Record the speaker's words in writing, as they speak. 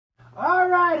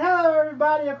Alright, hello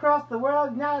everybody across the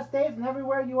world, United States, and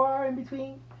everywhere you are in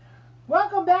between.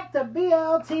 Welcome back to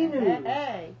BLT News.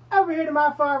 Hey. Over here to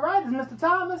my far right is Mr.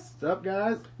 Thomas. What's up,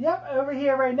 guys? Yep, over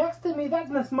here right next to me,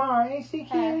 that's Miss Mara. Ain't she cute,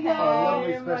 Hey. y'all? Our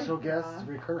lovely my special guest, God.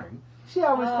 recurring. She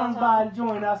always comes by to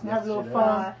join us and Yes, have a little she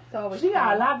fun. It's always She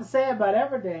got a fun. lot to say about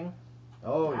everything.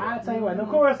 Oh, yeah. I tell you what, and of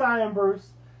course I am Bruce,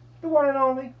 the one and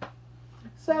only.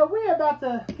 So we're about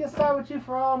to get started with you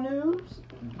for all news.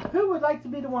 Who would like to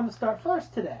be the one to start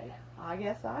first today? I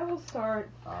guess I will start.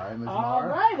 All right, Ms. All Mara.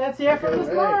 right, let's hear from Miss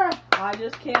Hey. Mara. I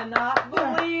just cannot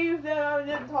believe that I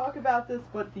didn't talk about this,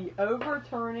 but the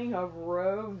overturning of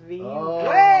Roe v. Oh, Wade.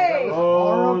 that was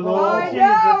horrible. horrible. I Jesus.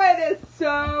 know, it is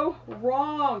so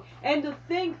wrong. And to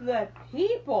think that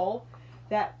people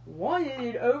that wanted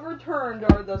it overturned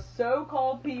are the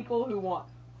so-called people who want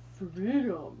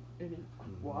freedom and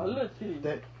equality.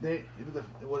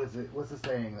 What is it? What's the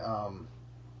saying?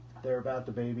 They're about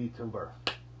the baby to birth.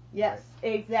 Yes,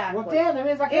 exactly. Well, damn, that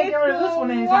means I can't It's get rid of this the one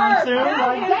anytime worst. soon. That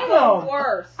Like, is damn. the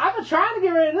worst. I've been trying to get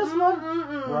rid of this one.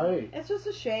 Mm-mm-mm. Right. It's just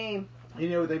a shame. You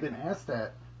know, they've been asked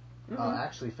that, Mhm.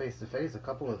 actually face to face. A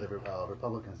couple of the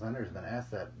Republican senators have been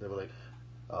asked that. They were like,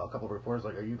 a couple of reporters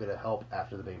like, "Are you going to help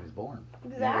after the baby's born?"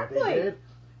 Exactly. You know what they did?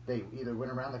 They either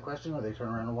went around the question or they turned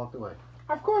around and walked away.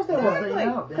 Of course they Because would. they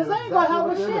know. Because they know ain't gonna exactly help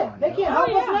what us they're shit. doing, They you can't know? help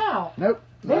Oh, us yeah. now. Nope.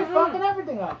 They're Mhm. fucking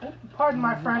everything up. Pardon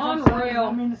my French. I'm sorry. I Unreal.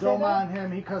 didn't mean to say Don't that. mind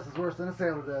him. He cusses worse than a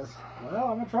sailor does.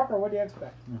 Well, I'm a trucker. What do you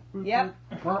expect? Yep.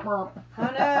 Burp, burp.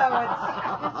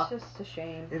 I know. It's just a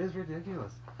shame. It is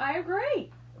ridiculous. I agree.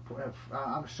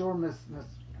 I'm sure Miss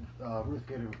Ruth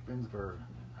Bader Ginsburg.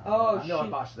 Oh, I know I she-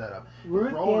 botched that up.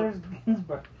 Ruth Bader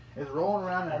Ginsburg. Is rolling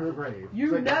around in her grave. You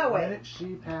It's like know the it. minute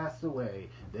she passed away,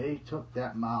 they took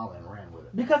that mile and ran with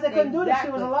it. Because they couldn't do it if she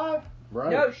was Exactly. alive.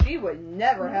 Right. No, she would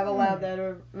never have allowed that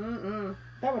over. Mm-mm.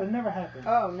 That would have never happened.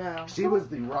 Oh, no. She was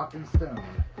the rocking stone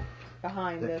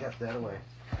Behind that this. kept that away.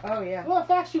 Oh, yeah. What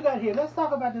facts you got here? Let's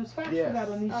talk about those facts Yes. you got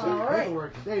on these Oh. sheets. All right.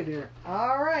 Paperwork today, dear.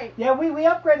 All right. Yeah, we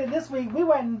upgraded this week. We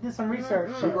went and did some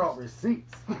research. Mhm. She brought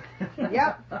receipts.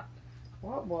 Yep.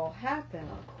 What will happen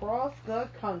across the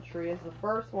country is the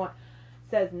first one.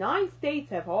 Says 9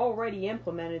 states have already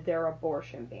implemented their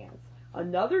abortion bans.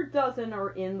 Another dozen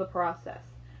are in the process.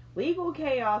 Legal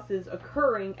chaos is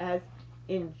occurring as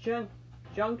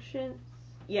injunctions,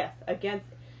 against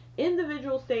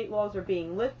individual state laws are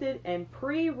being lifted and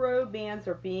pre-Roe bans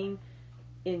are being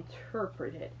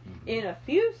interpreted. In a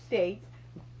few states,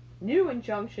 new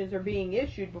injunctions are being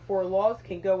issued before laws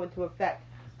can go into effect.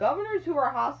 Governors who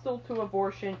are hostile to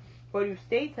abortion but whose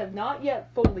states have not yet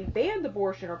fully banned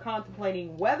abortion are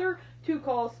contemplating whether to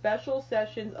call special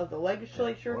sessions of the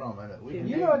legislature. Hold on a minute.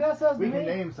 You know what that says to We me? can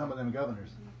name some of them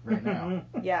governors right now.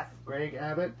 Yes. Greg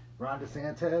Abbott, Ron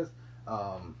DeSantis,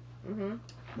 Mhm.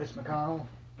 Mitch McConnell.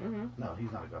 Mhm. No,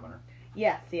 he's not a governor.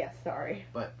 Yes. Sorry.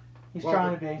 He's Well,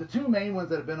 trying to the be. two main ones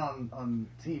that have been on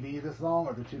TV this long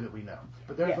are the two that we know.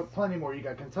 But there's Yes. plenty more. You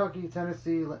got Kentucky,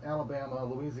 Tennessee, Alabama,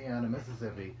 Louisiana,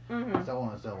 Mississippi, Mhm. so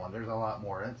on and so on. There's a lot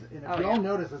more. And if Oh, you yeah. all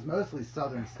notice, it's mostly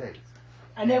southern states.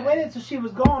 And they waited until she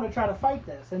was gone to try to fight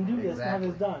this and do this and have Exactly.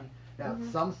 this done. Now, Mhm.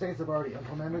 some states have already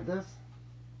implemented this,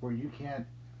 where you can't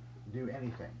do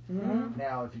anything. Mm-hmm.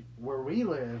 Now, where we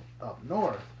live up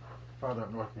north, farther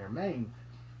up north near Maine,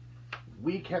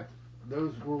 we kept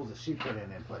those rules that she put in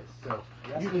place. So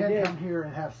Yes, you we can did. come here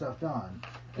and have stuff done,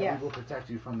 and Yes. we will protect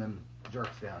you from them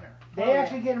jerks down there. They Oh, yeah.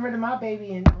 actually getting rid of my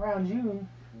baby in around June.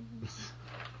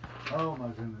 Oh my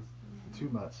goodness, too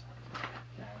much.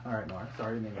 All right, Mark.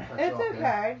 Sorry, I didn't mean to cut you It's off there.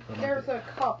 okay. But There's a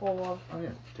couple of. Oh yeah.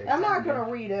 Take I'm not some, going to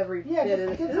dear. read every Yeah, bit just of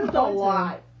this. get This some is a points in.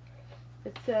 lot.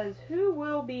 It says, who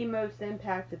will be most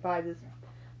impacted by this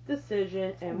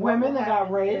decision and what Women will that got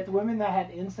happen raped, if- women that had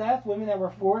incest, women that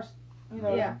were forced,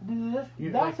 Yeah. to do this.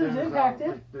 You, That's who's there's, impacted.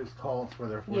 like, there's cults where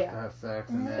they're forced Yeah. to have sex,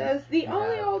 Mhm. and It then says the you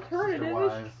only have alternative sister is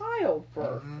wives.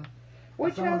 childbirth, Mhm.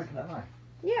 which Someone has that can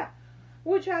die.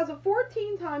 which has a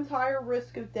 14 times higher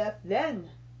risk of death than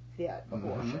the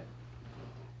abortion.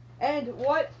 And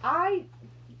what I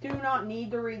do not need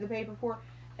to read the paper for,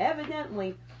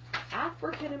 evidently,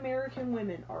 African American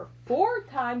women are 4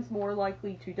 times more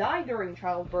likely to die during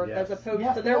childbirth Yes. as opposed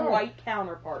Yes, to they their are. white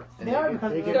counterparts. And They are get-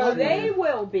 because they of get the So treated- they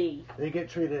will be. They get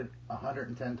treated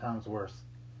 110 times worse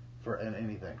for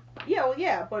anything.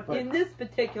 Yeah, but But in this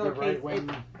particular The case, right wing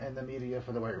it's, and the media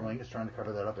for the right wing is trying to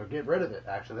cover that up. Or get rid of it.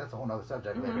 Actually, that's a whole other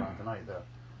subject later Mhm. on tonight, though.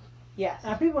 yes.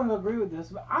 Now, people don't agree with this,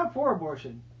 but I'm for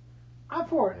abortion. I'm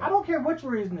for it. Yeah. I don't care what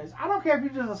your reason is. I don't care if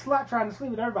you're just a slut trying to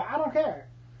sleep with everybody. I don't care.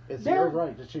 It's There- your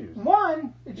right to choose.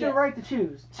 One, it's your Yes. right to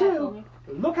choose. Two, Absolutely.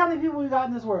 look how many people we got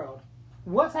in this world.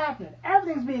 What's happening?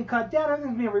 Everything's being cut down.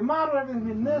 Everything's being remodeled. Everything's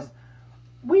being this.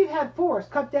 we've had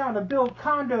forests cut down to build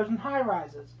condos and high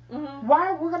rises. Mm-hmm. Why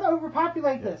are we going to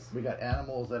overpopulate this? We got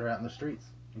animals that are out in the streets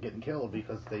and getting killed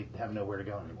because they have nowhere to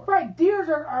go anymore. Right, deers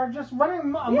are just running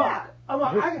amok. Yeah.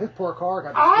 His poor car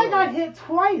got I destroyed. got hit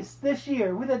twice this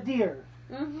year with a deer.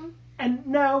 Mm-hmm. And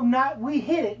no, not we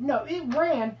hit it. No, it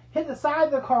ran, hit the side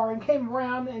of the car and came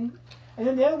around, and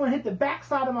then the other one hit the back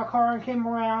side of my car and came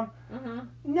around. Mm-hmm.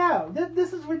 No,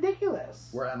 this is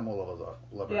ridiculous. We're animal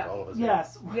lovers, Yeah. all of us.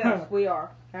 Yes. Yes, we are.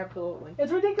 Absolutely.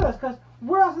 It's ridiculous because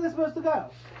where else are they supposed to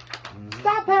go?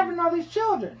 Stop having all these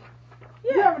children.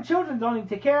 Yeah. You having children, don't even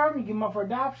take care of them. You give them up for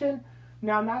adoption.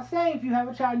 Now, I'm not saying if you have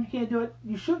a child and you can't do it,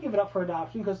 you should give it up for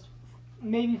adoption because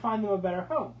maybe find them a better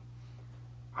home.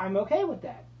 I'm okay with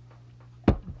that.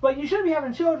 But you shouldn't be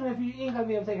having children if you ain't going to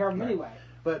be able to take care of them anyway.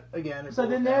 But again, So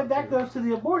then that goes to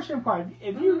the abortion part.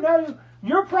 If you know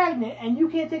you're pregnant and you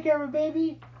can't take care of a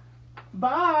baby,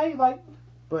 bye.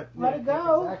 Let it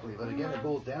go. Exactly. But again, it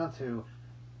boils down to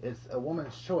it's a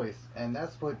woman's choice, and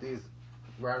that's what these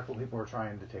radical people are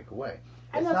trying to take away.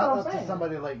 And It's that's not what I'm up to saying.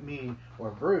 somebody like me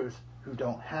or Bruce who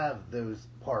don't have those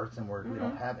parts and we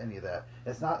don't have any of that.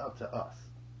 It's not up to us.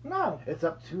 No, It's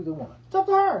up to the woman. it's up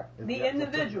to her. The It's up to-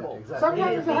 individual. Exactly. Sometimes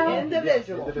It is it's the her.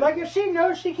 individual. Yes, Like if she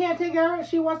knows she can't take care of it,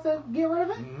 she wants to get rid of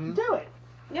it, Mhm. do it.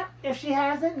 Yeah. If she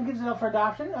has it and gives it up for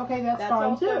adoption, okay, that's fine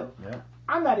also- too. Yeah.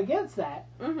 I'm not against that.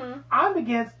 Mm-hmm. I'm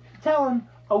against telling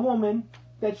a woman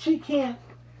that she can't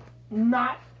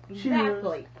not choose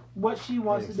Exactly. what she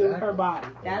wants to do with her Exactly. body.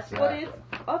 That's Exactly.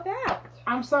 what it's about.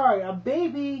 I'm sorry, a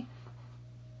baby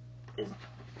is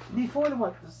before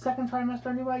the second trimester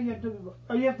anyway. You have to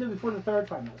do it before the third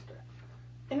trimester.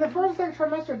 In the first and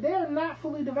second trimester, they are not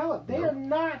fully developed. They are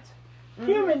not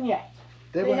human yet.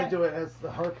 They They want to have- do it as the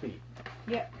heartbeat.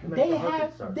 Yeah. To make They the heartbeat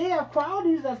have start. they have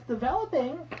qualities that's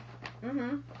developing,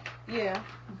 Mm-hmm. Yeah.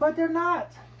 but they're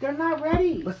not. They're not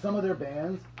ready. But some of their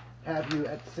bands have you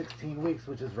at 16 weeks,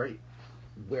 which is right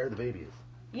where the baby is.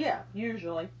 Yeah.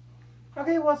 Usually.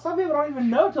 Okay, well, some people don't even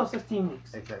know till 16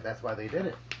 weeks, Exactly. That's why they did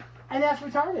it. and that's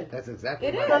retarded. That's exactly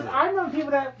It why is. they Because did it. I know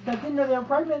people that didn't know they were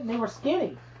pregnant and they were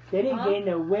skinny. They didn't gain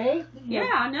no weight. Yeah,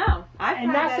 I know.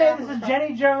 And not saying this is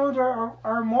Jenny Jones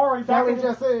or Maury back Sally in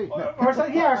Jesse. or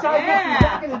Sally Jesse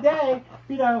back in the day.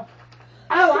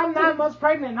 Oh, I'm 9 months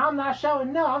pregnant and I'm not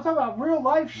showing. No, I'm talking about real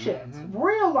life shit.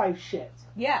 Real life shit.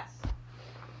 Yes.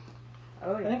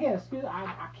 Oh And yeah. again, excuse,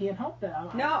 I can't help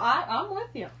that. No, I'm with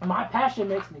you. My passion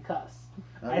makes me cuss.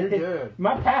 No, you're good.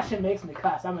 My passion makes me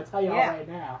cuss. I'm gonna tell y'all Yeah. right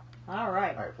now. All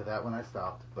right. All right, for that one I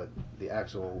stopped, but the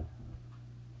actual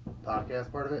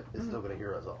podcast part of it is still going to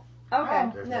hear us all. Okay.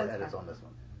 There's No, no that's edits fine. on this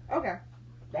one. Okay.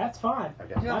 That's fine.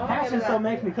 Okay. No, My I'll passion give it still that.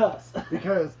 makes me cuss.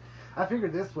 Because I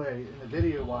figured this way, in the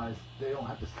video wise, they don't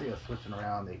have to see us switching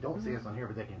around. They don't see us on here,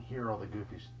 but they can hear all the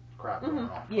goofy crap going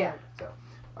on. Yeah. So,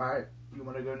 all right, you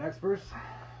want to go next, Bruce?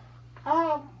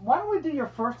 Why don't we do your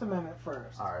First Amendment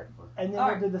first, All right. and then All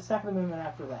we'll right. do the Second Amendment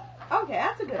after that, Okay,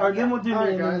 that's a good or idea. then we'll do All me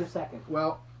right, and then guys. your second.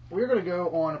 Well, we're going to go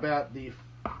on about the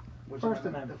First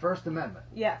Amendment. The First Amendment.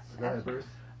 Yes. Go ahead, Bruce.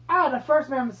 The First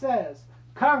Amendment says,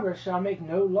 Congress shall make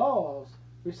no laws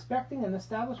respecting an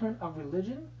establishment of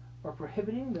religion or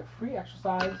prohibiting the free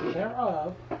exercise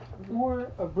thereof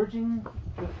or abridging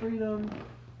the freedom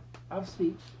of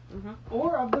speech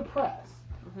or of the press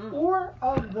or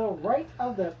of the right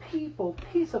of the people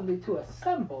peaceably to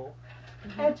assemble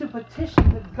and to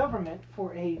petition the government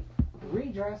for a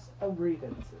redress of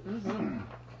grievances.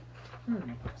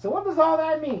 So what does all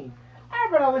that mean?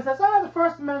 Everybody always says, the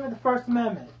First Amendment, the First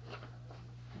Amendment.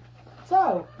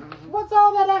 So, what's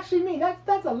all that actually mean?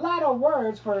 That's a lot of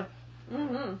words for a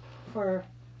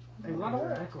lot of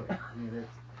words. Exactly. I mean, it's,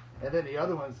 and then the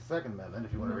other one's the Second Amendment,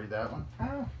 if you want to read that one.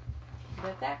 Oh,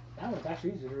 That. that one's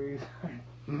actually easy to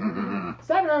read.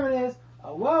 Second Amendment is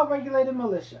a well-regulated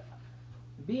militia,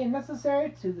 being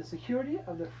necessary to the security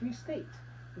of the free state.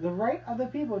 The right of the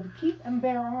people to keep and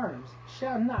bear arms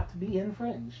shall not be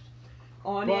infringed.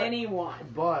 On But- anyone.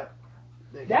 But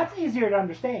they can, That's easier to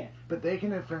understand. but they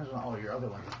can infringe on all your other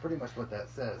ones. That's pretty much what that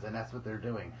says, and that's what they're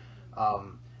doing.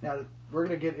 Now we're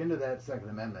going to get into that Second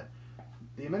Amendment.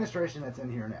 The administration that's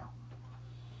in here now,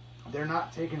 they're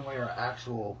not taking away our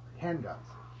actual handguns,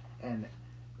 and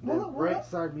the Well, right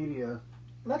side media.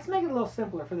 Let's make it a little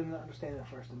simpler for them to understand the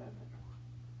First Amendment.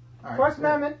 All right, First go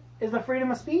ahead. Amendment is the freedom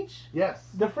of speech, Yes.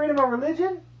 the freedom of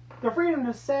religion, the freedom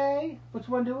to say which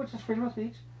is freedom of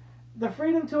speech, the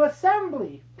freedom to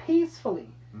assembly peacefully.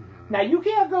 Now you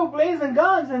can't go blazing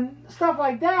guns and stuff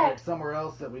like that. Like somewhere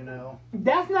else that we know.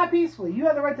 That's not peacefully. You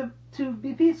have the right to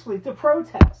be peacefully, to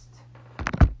protest.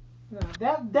 No,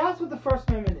 that's what the First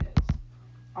Amendment is.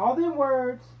 All the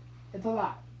words, it's a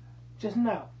lot. Just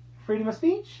know. Freedom of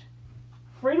speech,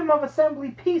 freedom of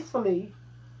assembly peacefully,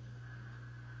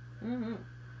 Mm-hmm.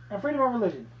 and freedom of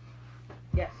religion.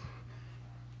 Yes.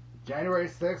 January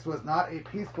 6th was not a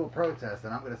peaceful protest,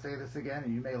 and I'm going to say this again,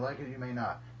 and you may like it, you may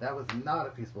not. That was not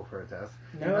a peaceful protest.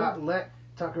 No. Do not let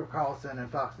Tucker Carlson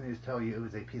and Fox News tell you it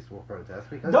was a peaceful protest.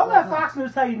 Because Don't it let was not. Fox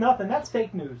News tell you nothing. That's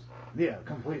fake news. Yeah,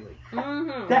 completely.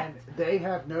 Mm-hmm. And they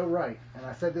have no right, and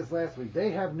I said this last week,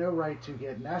 they have no right to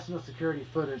get national security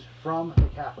footage from the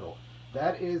Capitol.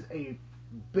 That is a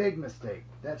big mistake.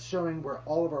 That's showing where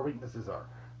all of our weaknesses are.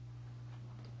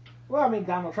 Well, I mean,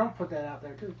 Donald Trump put that out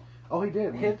there too. Oh, he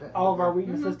did. Hit all of our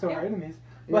weaknesses to our enemies.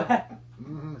 But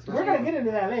we're going to get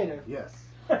into that later. Yes.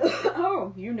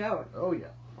 Oh, you know it. Oh, yeah.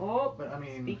 Oh, But, I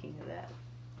mean... speaking of that.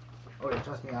 Oh, yeah,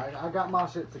 trust me, I got my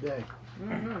shit today.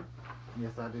 Mm-hmm.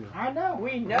 Yes, I do. I know.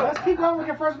 We know. Let's keep going with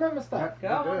your First Amendment stuff.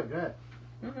 Go Good, good.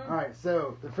 Mm-hmm. All right,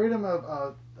 so the freedom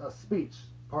of speech,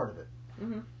 part of it.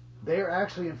 Mm-hmm. They are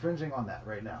actually infringing on that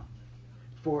right now.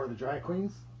 For the drag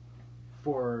queens,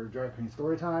 for drag queen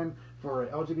story time, for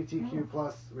LGBTQ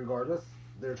plus regardless.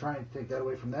 They're trying to take that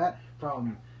away from that,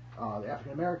 from the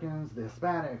African Americans, the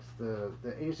Hispanics, the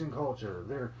Asian culture.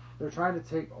 They're trying to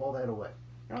take all that away.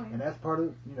 Oh, yeah. And that's part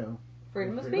of,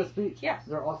 Freedom of freedom speech. Yes.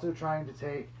 They're also trying to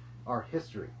take our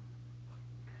history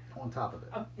on top of it.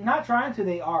 Not trying to,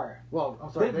 they are. Well,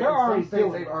 I'm sorry, They're already some states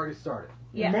doing they've it. already started.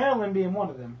 Yes. Maryland being one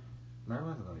of them.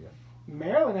 Maryland's not yet.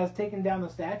 Maryland has taken down the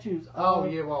statues. Oh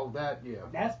of, yeah, well that yeah.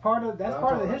 That's part of But I'm the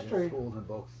talking about, history. schools and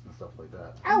books and stuff like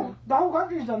that. Oh, the whole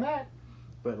country's done that.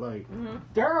 But like, Mm-hmm.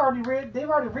 They've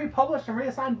already republished and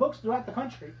reassigned books throughout the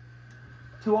country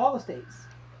to all the states.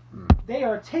 They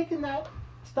are taking that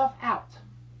stuff out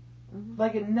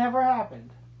like it never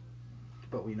happened.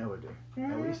 but we know it did.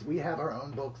 And we have our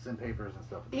own books and papers and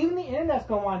stuff. Even the internet's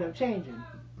gonna wind up changing.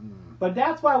 Mm. But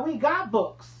that's why we got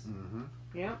books. Mm-hmm.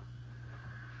 Yep.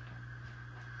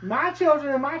 My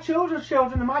children and my children's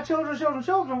children and my children's children's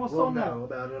children will still We'll know know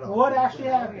about it all. what actually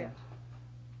happened.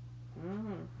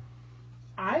 Mm-hmm.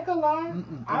 I ain't gonna lie.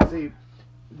 And see,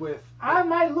 with I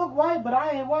might look white, but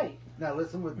I ain't white. now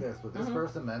listen with this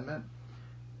First Amendment,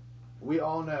 we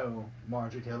all know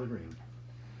Marjorie Taylor Greene,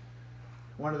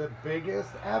 one of the biggest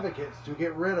advocates to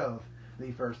get rid of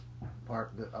the first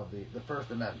part of the First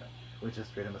Amendment, which is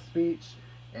freedom of speech,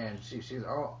 and she's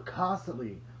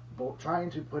constantly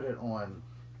trying to put it on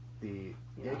the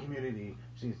gay community.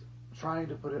 She's trying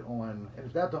to put it on, and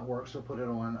if that don't work, she'll put it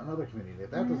on another community.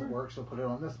 If that doesn't work, she'll put it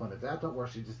on this one. If that don't work,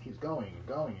 she just keeps going and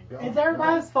going and going. It's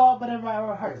everybody's fault, but everybody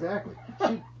will hurt. Exactly.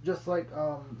 She just like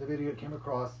the video that came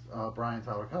across Brian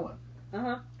Tyler Cohen,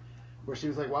 where she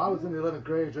was like, "Well, I was in the 11th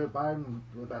grade, Joe Biden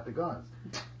about the guns."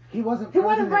 He wasn't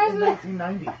president in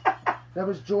 1990. That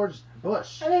was George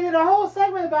Bush. And they did a whole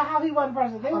segment about how he wasn't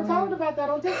president. They were talking about that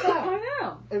on TikTok. I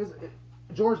know. It was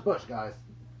George Bush, guys.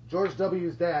 George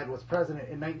W.'s dad was president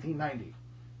in 1990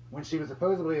 when she was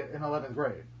supposedly in 11th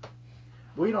grade.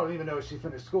 We don't even know if she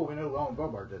finished school. We know Lauren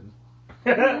Boebert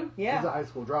didn't. Yeah. She's a high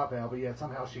school dropout, but yet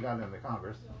somehow she got into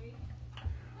Congress.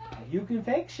 You can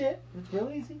fake shit. It's real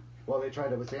easy. Well, they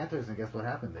tried it with Santos, and guess what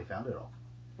happened? They found it all.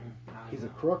 He's a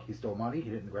crook. He stole money. He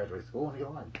didn't graduate school, and he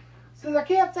lied. Since I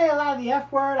can't say a lot of the F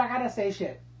word, I gotta say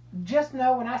shit. Just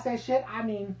know when I say shit, I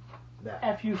mean That.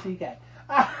 F-U-C-K.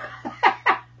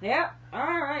 Yep. All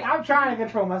right. I'm trying to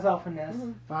control myself in this.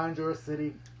 Find your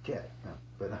city K. No,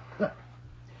 but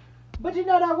But you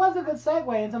know, that was a good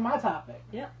segue into my topic.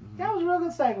 Yep. That was a real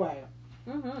good segue.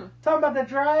 Mm-hmm. Talking about the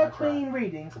drag I queen tried.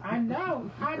 readings. I know.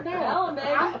 Tell 'em, baby.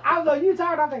 I know you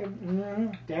talking. I'm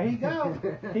thinking, there he go.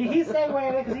 He's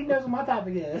segueing it because he knows what my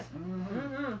topic is.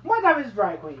 Mm-hmm. My topic is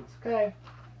drag queens. Okay.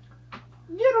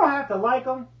 You don't have to like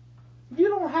them. You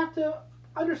don't have to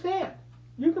understand.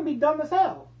 You can be dumb as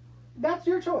hell. That's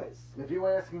your choice. if you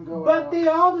ask him, go. But they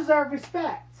all deserve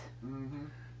respect. Mm-hmm.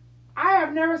 I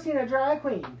have never seen a drag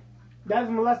queen that's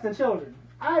molesting children.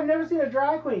 I have never seen a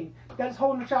drag queen that's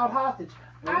holding a child hostage.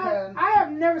 Amen. I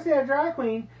have never seen a drag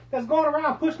queen that's going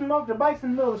around pushing them off their bikes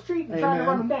in the middle of the street and trying to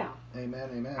run them down. Amen.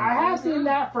 Amen. I have seen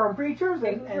that from preachers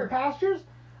and pastors.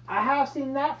 I have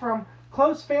seen that from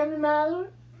close family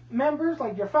members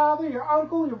like your father, your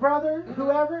uncle, your brother,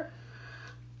 whoever.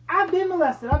 I've been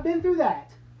molested. I've been through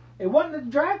that. It wasn't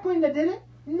the drag queen that did it.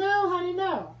 No, honey,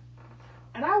 no.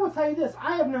 And I will tell you this.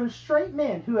 I have known straight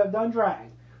men who have done drag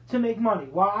to make money.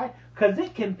 Why? Because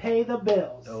it can pay the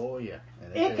bills. Oh yeah.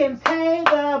 And It can pay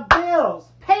the bills.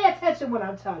 Pay attention when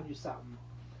I'm telling you something.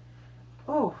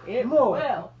 Oh, It Lord.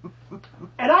 will.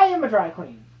 And I am a drag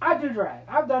queen. I do drag.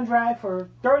 I've done drag for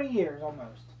 30 years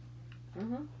almost.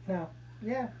 Mm-hmm. No.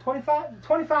 Yeah,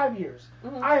 25 years.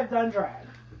 Mhm. I have done drag.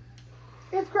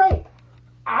 It's great.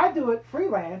 I do it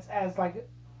freelance as like,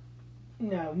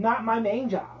 not my main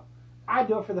job. I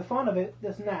do it for the fun of it.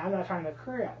 I'm not trying to make a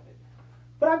career out of it.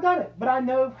 But I've done it. But I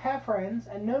have friends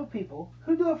and know people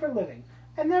who do it for a living.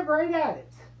 And they're great at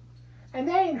it. And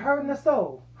they ain't hurting a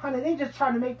soul. Honey, they just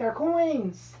trying to make their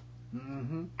coins.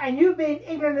 Mm-hmm. And you being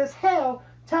ignorant as hell,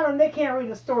 telling them they can't read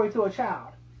a story to a child.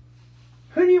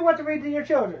 Who do you want to read to your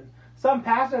children? Some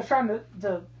pastor that's trying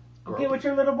to get with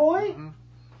your little boy?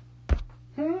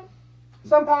 Mm-hmm.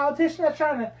 Some politician that's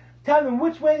trying to tell them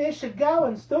which way they should go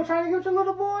and still trying to get with your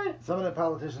little boy? Some of the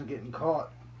politicians getting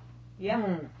caught.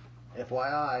 Yeah.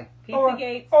 FYI.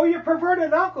 Pizzagate. Or your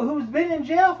perverted uncle who's been in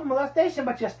jail for molestation,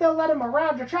 but you still let him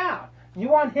around your child. You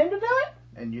want him to do it?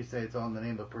 And you say it's all in the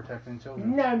name of protecting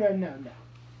children? No.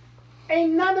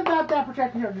 Ain't none about that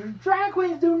protecting children. Drag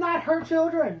queens do not hurt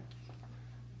children.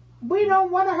 We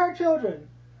don't want to hurt children.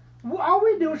 All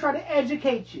we do is try to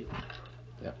educate you.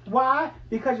 Yep. Why?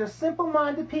 Because you're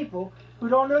simple-minded people who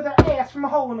don't know their ass from a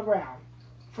hole in the ground.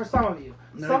 For some of you.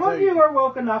 Some of you are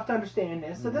woke enough to understand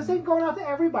this, so this ain't going out to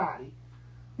everybody.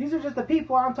 These are just the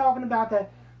people I'm talking about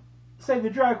that say the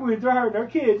drag queens are hurting their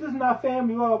kids. This is not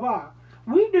family, blah, blah.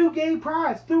 We do gay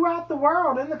prides throughout the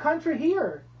world, in the country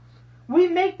here. We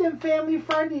make them family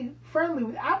friendly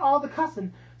without all the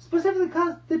cussing, specifically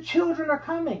because the children are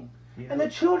coming. And the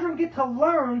children get to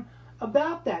learn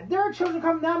about that. There are children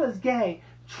coming out as gay,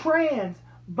 trans,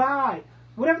 bi,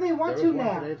 whatever they want to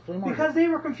now, because they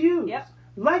were confused. Yep.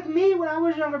 Like me when I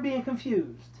was younger being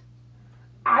confused.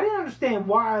 I didn't understand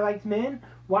why I liked men,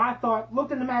 why I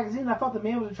looked in the magazine, I thought the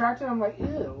man was attractive. I'm like,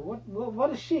 ew, what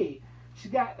is she? She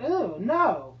got, ew,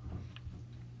 no.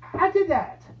 I did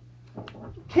that.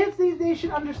 Kids these days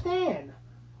should understand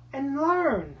and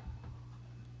learn.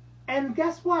 And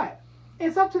guess what?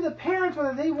 It's up to the parents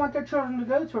whether they want their children to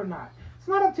go to or not. It's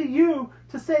not up to you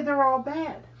to say they're all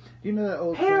bad. You know that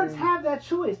old parents saying, have that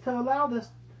choice to allow this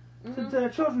to their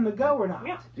children to go or not.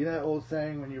 Yeah. You know that old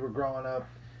saying when you were growing up,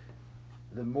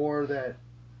 the more that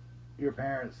your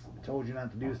parents told you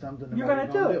not to do something, the You're more going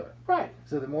you're to going do to do it. it. Right.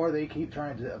 So the more they keep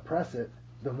trying to oppress it,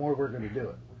 the more we're going to do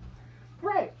it.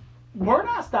 Right. We're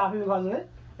not stopping because of it.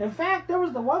 In fact, there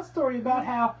was the one story about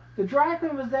how the drag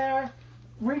queen was there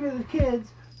reading to the kids,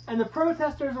 and the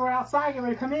protesters were outside getting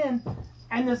ready to come in,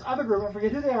 and this other group, I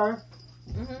forget who they are.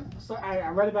 So I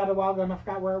read about it a while ago, and I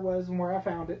forgot where it was and where I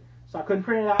found it. So I couldn't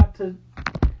print it out to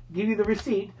give you the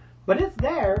receipt. But it's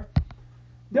there.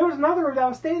 There was another group that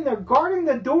was standing there guarding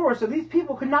the door so these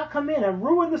people could not come in and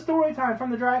ruin the story time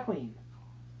from the drag queen.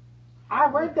 I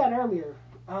read that earlier.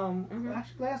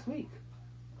 Actually last week.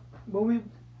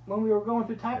 When we were going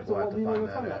through types We'll of have what we to were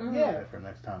find that talking out about. Yeah. for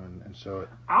next time and show it.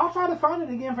 I'll try to find it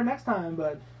again for next time,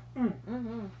 but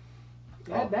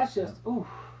that's just oof.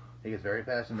 He gets very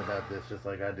passionate about this, just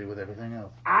like I do with everything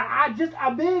else. I just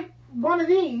a big one of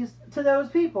these to those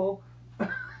people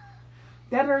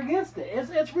that are against it.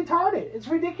 It's retarded. It's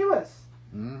ridiculous.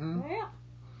 Mm-hmm.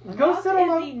 Yeah. Go sit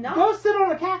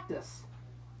on a cactus.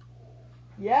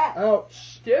 Yeah. Oh,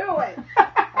 Do it.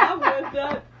 I'm with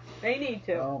that. They need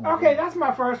to. Oh my Okay, goodness. that's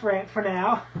my first rant for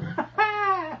now.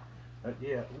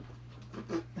 Yeah.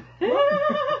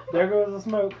 There goes the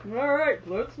smoke. All right,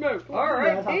 let's smoke. All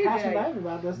right, That's how passionate I DJ. am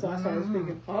about this, so I started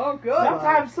speaking. Oh,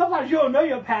 good. Sometimes you don't know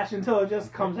your passion until it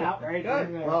just comes out, right?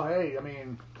 Good. Well, hey, I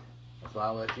mean, that's why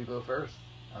I'll let you go first.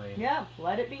 I mean, Yeah,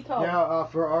 let it be told. now,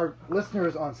 for our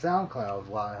listeners on SoundCloud,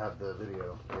 while I have the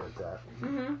video where it's at,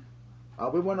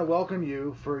 we want to welcome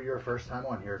you for your first time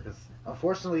on here, because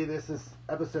unfortunately this is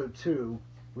episode 2.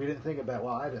 We didn't think about,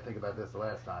 I didn't think about this the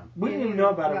last time. We didn't even know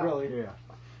about it, really. Yeah.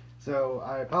 So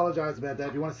I apologize about that.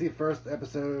 If you want to see the first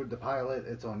episode, the pilot,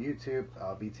 it's on YouTube,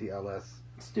 Btls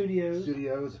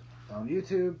Studios on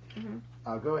YouTube.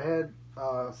 Go ahead,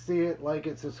 see it, like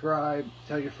it, subscribe,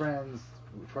 tell your friends.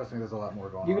 Trust me, there's a lot more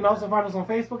going on. You can also find us on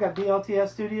Facebook at BLTS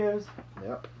Studios.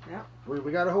 Yep. Yeah. We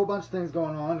got a whole bunch of things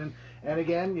going on, and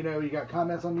again, you know, you got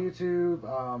comments on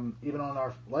YouTube, even on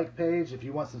our like page. If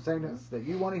you want some segments that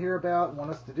you want to hear about, want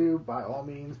us to do, by all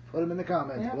means, put them in the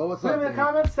comments. Yeah. Blow us Put up. them in the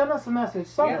comments. Send us a message.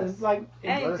 Something Yes. like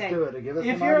Hey. Let us do it. Give us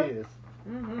If some you're- ideas.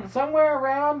 somewhere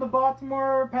around the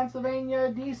Baltimore,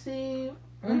 Pennsylvania, DC,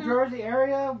 New Jersey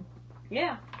area.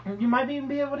 Yeah. You might even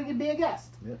be able to be a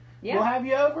guest. Yeah. We'll have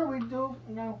you over. We do,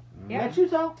 let you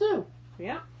talk too.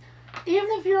 Yeah. Even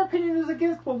if your opinion is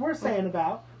against what we're saying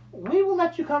about, we will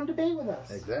let you come debate with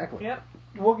us. Exactly. Yep.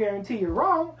 We'll guarantee you're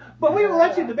wrong, but we will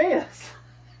let you debate us.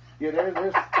 Yeah,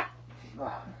 there's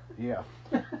yeah.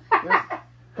 There's a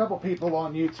couple people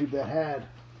on YouTube that had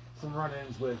some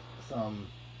run-ins with some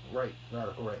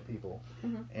radical right people,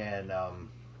 and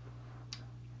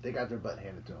they got their butt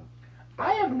handed to them.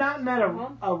 I have not met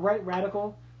a right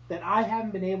radical that I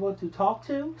haven't been able to talk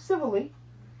to civilly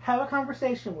have a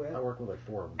conversation with, I work with like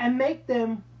 4 of them. and make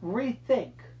them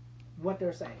rethink what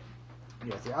they're saying.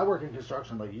 Yeah, see, I work in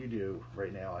construction like you do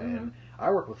right now, and Mhm.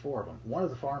 I work with 4 of them. One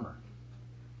is a farmer.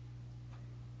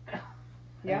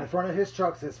 Yeah. And in front of his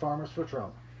truck says Farmers for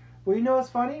Trump. Well, you know what's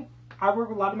funny? I work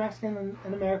with a lot of Mexican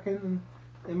and American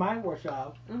in my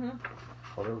workshop. Mhm.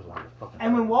 Oh, there was one. Fucking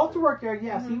And when farmer, Walter too. worked there,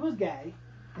 yes, he was gay.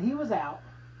 And he was out.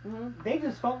 Mhm. They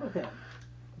just fuck with him.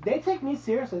 They take me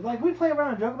seriously. Like, we play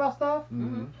around and joke about stuff,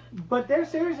 Mhm. but they're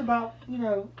serious about,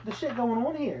 the shit going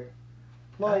on here.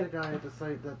 I had a Like, guy at the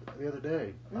site the other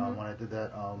day Mhm. when I did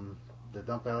that the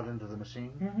dump out into the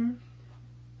machine. mm-hmm.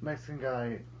 Mexican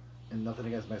guy, and nothing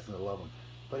against Mexicans, I love him,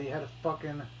 but he had a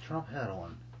fucking Trump hat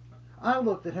on. I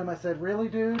looked at him. I said, "Really,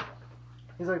 dude?"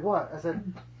 He's like, "What?" I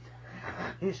said,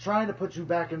 "He's trying to put you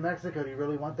back in Mexico. Do you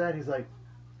really want that?" He's like,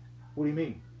 "What do you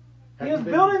mean?" Have He was you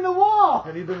been- building the wall.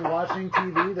 Have you been watching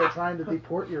TV? They're trying to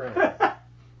deport your ass.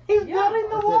 He's Yeah. building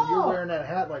the I wall. said, "You're wearing that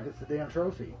hat like it's a damn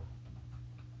trophy."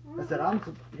 I said, "I'm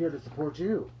here to support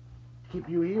you, keep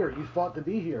you here. You fought to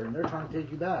be here, and they're trying to take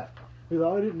you back." He's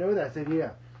like, "Oh, I didn't know that." I said,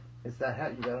 "Yeah, it's that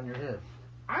hat you got on your head."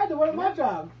 I had to work my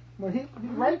job when he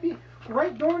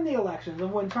right during the elections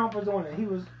and when Trump was on it. He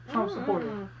was Trump supporter.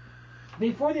 Mhm.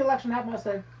 Before the election happened, I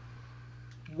said,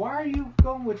 "Why are you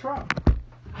going with Trump?"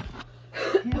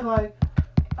 He's like,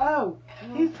 "Oh,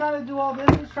 he's trying to do all this.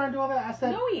 He's trying to do all that."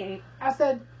 No, he ain't. I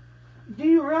said, "Do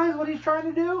you realize what he's trying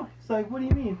to do?" He's like, "What do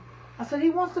you mean?" I said, "He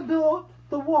wants to build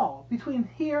the wall between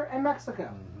here and Mexico.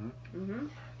 Mhm.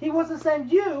 He wants to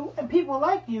send you and people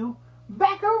like you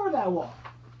back over that wall."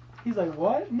 He's like,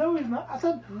 "What? No, he's not." I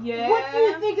said, Yeah. "What do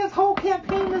you think his whole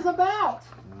campaign is about?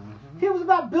 Mm-hmm. It was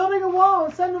about building a wall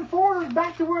and sending foreigners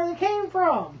back to where they came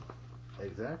from.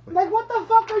 Exactly. Like, what the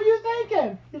fuck are you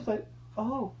thinking?" He was like,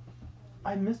 "Oh,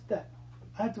 I missed that.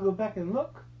 I had to go back and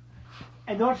look."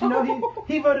 And don't you know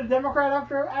he voted Democrat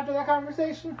after that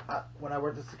conversation? When I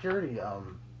worked at security,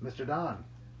 Mr. Don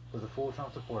was a full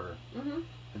Trump supporter, Mhm.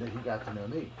 and then he got to know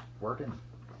me working.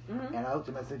 Mhm. And I looked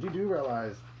at him and said, "You do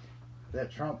realize that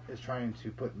Trump is trying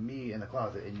to put me in the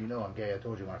closet, and you know I'm gay. I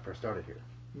told you when I first started here."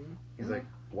 Mhm. He's like,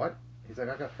 "What?" He's like,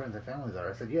 "I got friends and family there."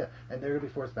 I said, "Yeah, and they're going to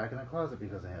be forced back in the closet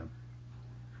because of him."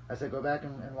 I said, "Go back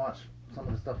and watch some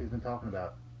of the stuff he's been talking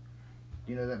about.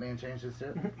 Do you know that man changed his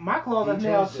shit?" My closet's He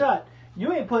nailed changed it. shut.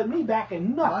 You ain't putting me back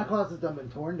in My nothing. closet's done been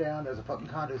torn down. There's a fucking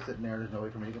condo sitting there. There's no way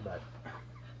for me to get back.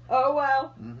 Oh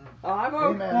well. Mm-hmm. I'm okay.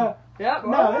 Amen. Yep.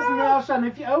 No, it's nailed shut. And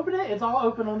if you open it, it's all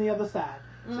open on the other side.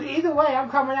 So Mhm. either way, I'm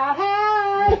coming out.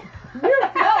 Hey! No,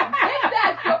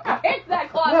 kick that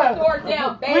closet door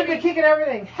down, With the baby. kick and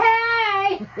everything.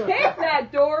 Hey! Kick that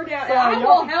door down. Sorry, I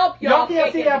y'all- will help y'all. y'all can't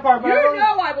kick see it. that part, but you I really-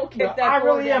 know I will kick No, that I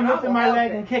door really down. am I lifting will my help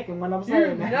leg it. and kicking when I'm You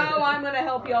saying that. know I'm gonna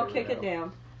help y'all kick it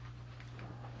down.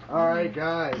 All right,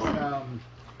 guys.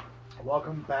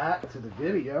 Welcome back to the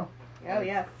video. Oh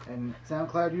yes. And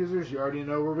SoundCloud users, you already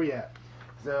know where we at.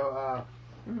 So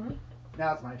Mhm.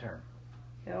 now it's my turn.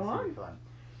 Go This will be on. fun.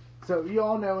 So you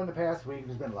all know in the past week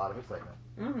there's been a lot of excitement.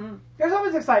 Mhm. There's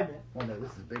always excitement. Well, no,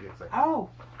 this is big excitement. Oh,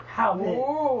 how big?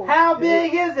 Ooh. How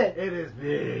big is it? It is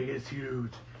big. It's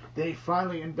huge. They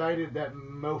finally indicted that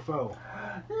mofo.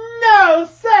 No,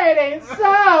 say it ain't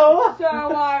so. So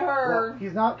I Well, heard.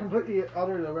 he's not completely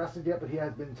utterly arrested yet, but he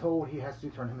has been told he has to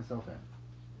turn himself in.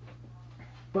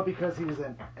 But because he's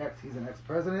an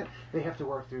ex-president, they have to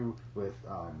work through with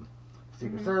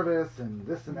Secret Service and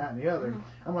this and that and the other.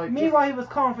 I'm like, Meanwhile, he was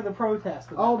calling for the protest.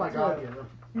 oh my God, yeah.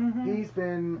 Mm-hmm. He's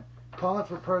been calling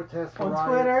for protests for On riots.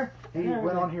 Twitter. He and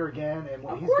went on everything. here again, and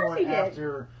Of he's course going he did.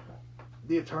 after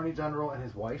the Attorney General and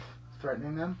his wife,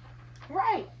 threatening them.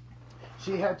 Right.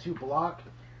 She had to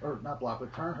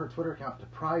but turn her Twitter account to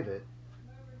private.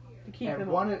 To keep And him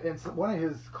one of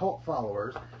his cult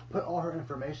followers put all her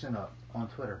information up on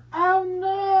Twitter. Oh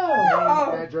no.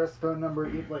 Oh. Name, address, phone number,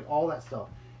 like all that stuff.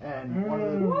 And one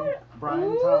of the What? Brian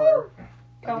Ooh. Tyler,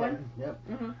 Cohen? again, yep.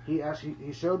 Mhm.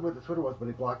 He showed what the Twitter was, but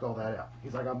he blocked all that out.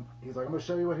 He's like I'm gonna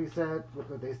show you what he said, what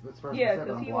this person Yeah, said, but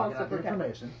 'cause I'm he blocking wants to out the protect.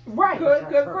 information. Right. Good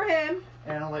Protect for her. him.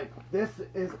 And I'm like, this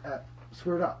is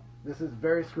screwed up. This is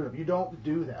very screwed up. You don't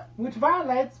do that. Which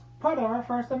violates part of our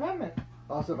First Amendment.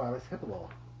 Also violates HIPAA law.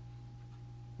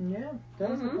 Yeah.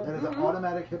 That is Mhm. That is an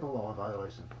automatic HIPAA law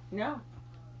violation. No.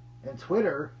 And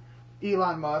Twitter,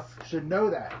 Elon Musk should know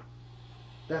that.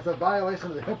 That's a violation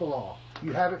of the HIPAA law.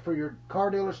 You have it for your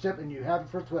car dealership and you have it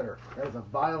for Twitter. That is a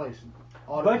violation.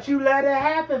 But you let it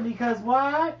happen because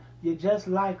why? You just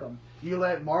like them. You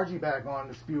let Margie back on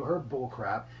to spew her bull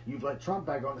crap. You've let Trump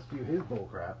back on to spew his bull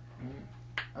crap.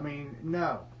 I mean,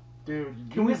 no. Dude.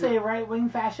 Can we say right-wing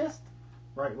fascist?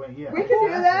 Right wing, yeah. We can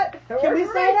do that. Can we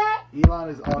say that? Elon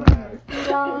is automatic.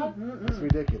 Elon? It's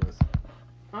ridiculous.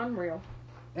 Unreal.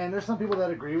 And there's some people that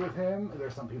agree with him.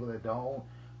 There's some people that don't.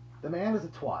 The man is a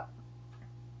twat.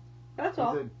 That's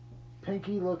all. He's a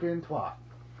pinky-looking twat.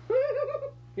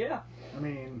 Yeah. I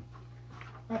mean,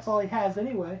 That's all he has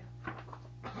anyway.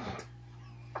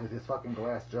 with his fucking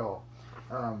glass jaw.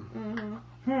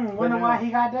 Wonder why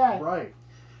he got that. Right.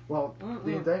 Well,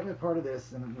 the indictment part of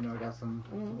this, and I got some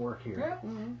work here,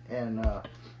 and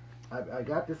I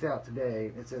got this out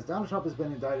today. It says Donald Trump has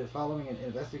been indicted following an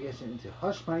investigation into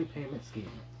hush money payment scheme.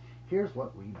 Here's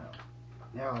what we know.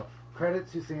 Now, credit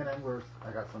to CNN, where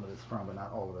I got some of this from, but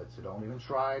not all of it. So don't even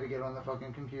try to get on the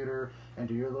fucking computer and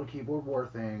do your little keyboard war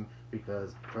thing,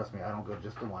 because trust me, I don't go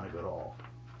just to one, I go to all,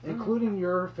 including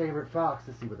your favorite Fox,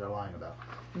 to see what they're lying about.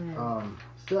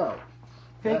 So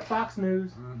Fake Fox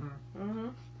News.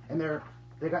 And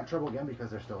they got in trouble again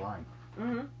because they're still lying.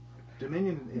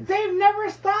 Dominion is. They've never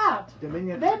stopped.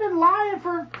 Dominion. They've been lying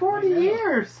for 40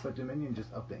 years. But Dominion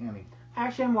just upped the ante.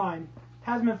 Actually, I'm lying.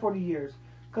 Hasn't been 40 years.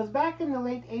 Because back in the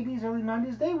late 80s, early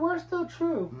 90s, they were still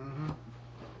true.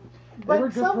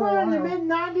 But somewhere in the mid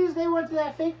 90s, they went to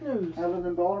that fake news. I lived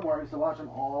in Baltimore. I used to watch them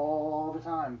all the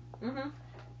time.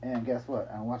 And guess what?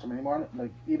 I don't watch them anymore.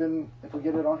 Like, even if we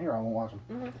get it on here, I won't watch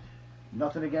them.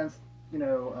 Nothing against,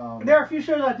 there are a few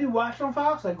shows I do watch on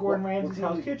Fox, like Gordon Ramsay's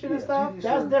Hell's Kitchen and stuff.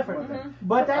 That's different.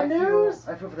 But that news...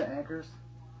 I feel for the anchors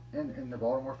in the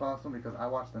Baltimore Fox one, because I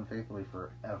watched them faithfully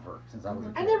forever, since I was a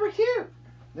kid. And they were cute.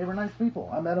 They were nice people.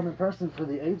 I met them in person for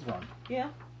the AIDS run. Yeah.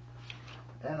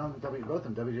 And on both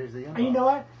of them, WJZ. And you know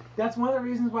what? That's one of the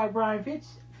reasons why Brian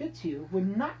Fitzhugh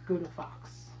would not go to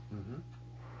Fox. Do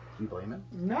you blame him?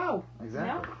 No.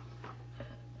 Exactly.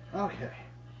 No. Okay.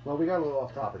 Well, we got a little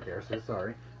off topic there, so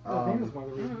sorry. I think that's one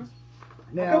of the reasons.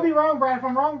 Now, I could be wrong, Brian. If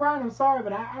I'm wrong, Brian, I'm sorry,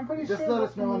 but I'm pretty sure. Just let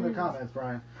us know in the comments,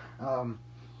 Brian.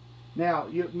 Now,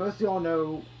 most of y'all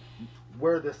know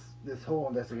where this whole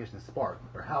investigation sparked,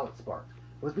 or how it sparked,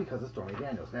 was because of Stormy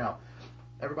Daniels. Now,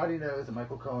 everybody knows that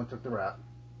Michael Cohen took the rap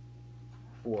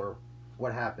for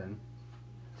what happened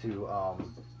to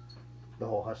the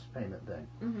whole hush payment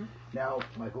thing. Now,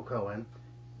 Michael Cohen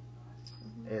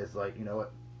is like, you know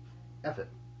what? F it.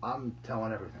 I'm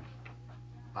telling everything.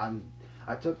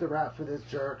 I took the rap for this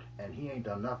jerk, and he ain't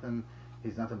done nothing.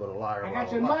 He's nothing but a liar. I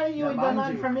got your money. You ain't done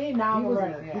nothing for me. Now I'm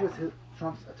ready. He was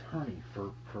Trump's attorney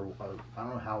for I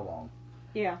don't know how long.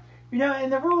 Yeah.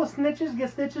 And the rule of snitches get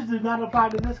stitches do not apply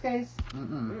to this case.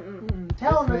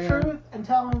 Tell him the truth and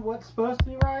tell him what's supposed to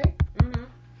be right.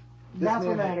 That's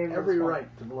what matters. Had every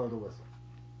right to blow the whistle,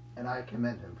 and I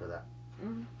commend him for that.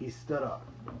 He stood up,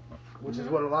 which is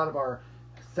what a lot of our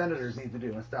senators need to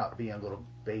do, and stop being little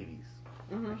babies.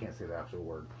 I can't say the actual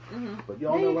word, but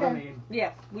y'all know what I mean.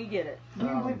 Yes, we get it. You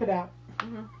can bleep it out.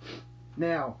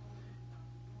 Now,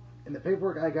 in the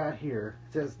paperwork I got here,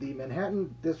 it says the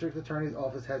Manhattan District Attorney's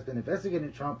Office has been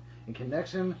investigating Trump in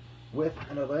connection with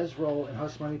an alleged role in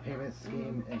hush money payment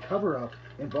scheme and cover-up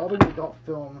involving adult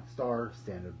film star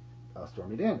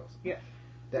Stormy Daniels. Yes.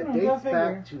 That dates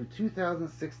back to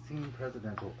 2016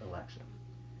 presidential election.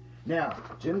 Now,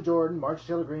 Jim Jordan, Marjorie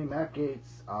Taylor Greene, Matt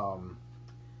Gaetz,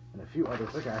 and a few others.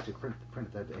 I think I actually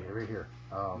printed that right here.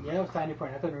 Yeah, it was tiny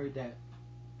print. I couldn't read that.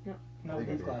 No. No,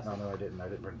 these glasses. No, I didn't. I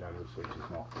didn't print it out. It was way too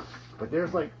small. But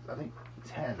there's I think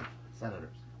 10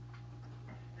 senators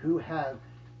who have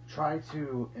tried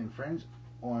to infringe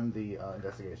on the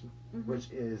investigation, which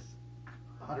is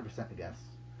 100% against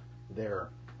their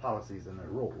policies and their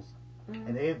rules.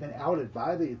 And they have been outed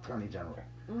by the Attorney General.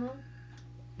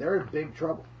 They're in big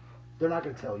trouble. They're not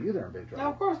going to tell you they're in big trouble. No,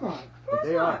 of course not. But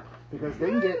they are, because they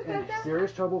can get in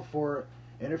serious trouble for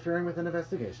interfering with an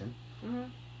investigation.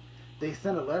 They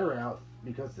sent a letter out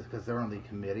because they're on the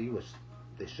committee, which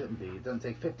they shouldn't be. It doesn't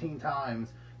take 15 times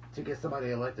to get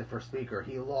somebody elected for speaker.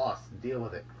 He lost. Deal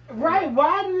with it. Right.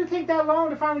 Why did it take that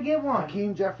long to finally get one?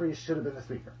 Hakeem Jeffries should have been the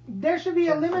speaker. There should be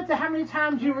a limit to how many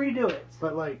times you redo it.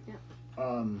 But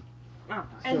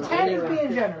and 10 is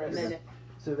being generous.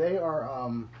 So they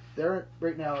are they're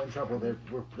right now in trouble. They're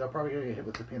probably going to get hit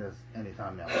with subpoenas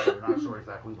anytime now. We're not sure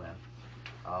exactly when.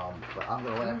 But I'm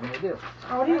going to laugh when they do.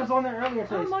 Oh, he was on there earlier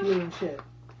today spewing shit.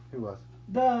 Who was?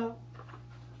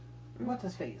 What's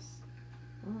his face?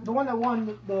 The one that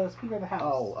won the Speaker of the House.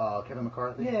 Oh, Kevin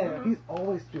McCarthy? Yeah. He's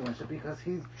always doing shit because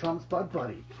he's Trump's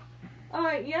buddy.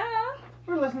 Yeah.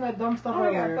 We were listening to that dumb stuff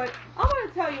earlier. Yeah, but I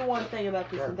want to tell you one thing about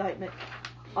this indictment.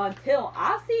 Until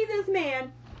I see this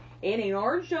man in an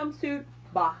orange jumpsuit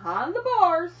behind the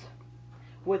bars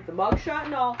with the mugshot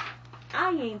and all,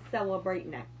 I ain't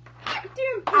celebrating that.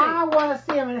 I want to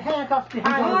see him in handcuffs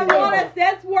behind the table.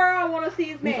 That's where I want to see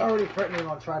his man. He's already threatening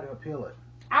on trying to appeal it.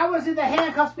 I want to see the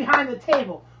handcuffs behind the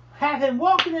table. have him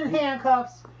walking in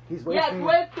handcuffs. He's Yes, wasting.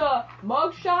 with the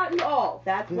mugshot and all.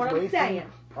 That's He's what I'm wasting saying.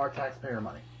 our taxpayer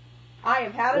money. I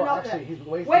have had Well, enough actually, of that. he's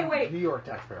wasting Wait. New York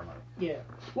taxpayer money. Yeah.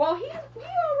 Well, he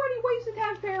already wasted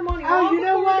taxpayer money Oh, long you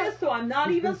know before what? this, so I'm not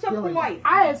He's even been stealing surprised. money.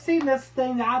 I had seen this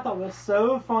thing that I thought was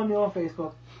so funny on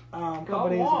Facebook a couple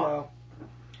days on. ago.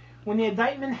 When the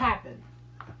indictment happened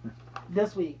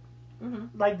this week,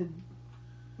 Mm-hmm. like the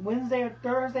Wednesday or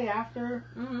Thursday after,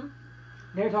 Mm-hmm.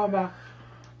 they were talking about,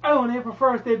 oh, on April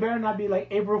 1st, they better not be like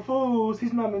April Fools.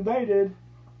 He's not indicted.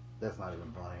 That's not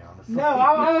even funny, honestly. No,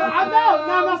 I know.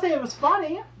 No, I'm not saying it was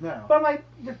funny. No. But I'm like,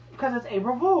 because it's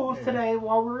April Fools Yeah. today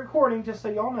while we're recording, just so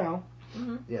y'all know.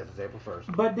 Mm-hmm. Yes, it's April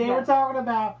 1st. But they Yeah. were talking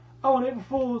about, oh, on April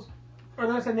Fools, or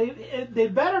they're saying they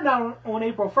better not on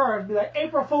April 1st be like,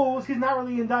 April Fools, he's not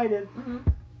really indicted. Mm-hmm.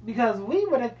 Because we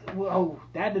would have,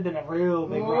 that would have been a real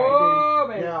big riot. Whoa,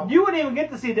 baby. Now, You wouldn't even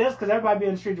get to see this because everybody be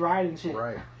in the streets rioting and shit.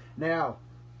 right. Now,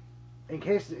 in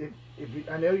case, if you,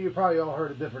 I know you probably all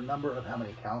heard a different number of how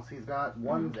many counts he's got.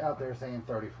 One's out there saying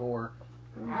 34.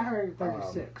 I heard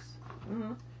 36.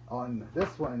 Mm-hmm. On this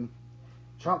one,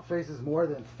 Trump faces more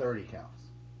than 30 counts.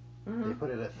 They Mm-hmm. put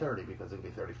it at 30 because it could be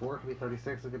 34, it could be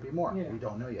 36, it could be more. Yeah. We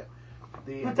don't know yet.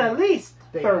 It's at least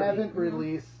They 30. haven't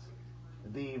released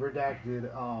the redacted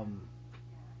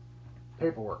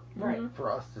paperwork Right.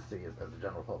 for us to see as the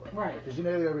general public. Right. Because you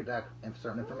know they redact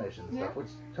certain information and stuff, Yeah. which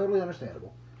is totally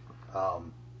understandable.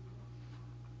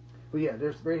 But yeah,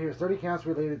 there's right here 30 counts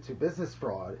related to business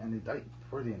fraud and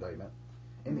for the indictment.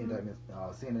 In the indictment,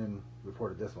 CNN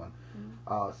reported this one.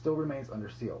 Still remains under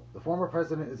seal. The former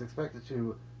president is expected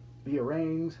to be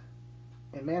arraigned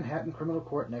in Manhattan criminal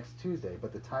court next Tuesday,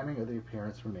 but the timing of the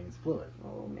appearance remains fluid.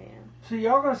 Oh, man. So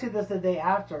y'all going to see this the day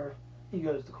after he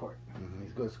goes to court.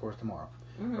 He's going to score tomorrow.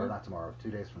 Mm-hmm. Or not tomorrow, 2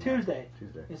 days from Tuesday. now.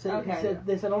 Tuesday. They said, Okay.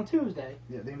 they said on Tuesday.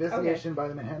 Yeah, the investigation by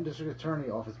the Manhattan District Attorney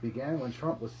Office began when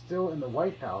Trump was still in the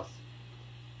White House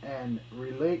and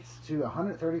relates to a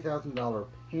 $130,000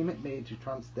 payment made to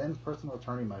Trump's then personal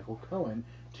attorney Michael Cohen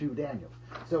to Daniels.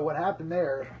 So what happened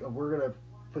there, we're going to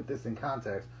put this in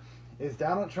context, is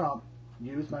Donald Trump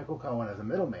used Michael Cohen as a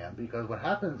middleman because what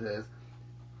happens is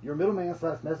your middleman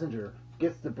 / messenger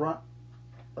gets the brunt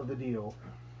of the deal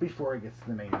before it gets to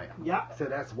the main man. Yeah. So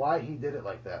that's why he did it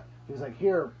like that. He was like,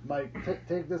 here, Mike,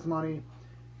 take this money,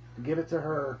 give it to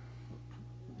her,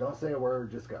 don't say a word,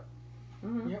 just go.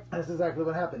 Mm-hmm. Yep. That's exactly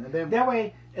what happened. And then, That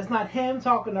way, it's not him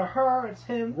talking to her, it's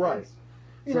him. right. It's,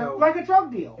 you So, know, like a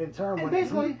drug deal. in turn, It's when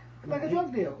basically the like a heat-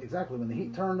 drug deal. Exactly. When the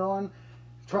heat turned on,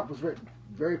 Trump was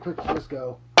very quick to just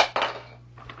go,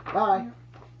 bye.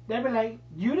 They'd be like,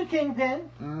 you the kingpin,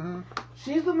 Mm-hmm.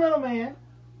 she's the middleman,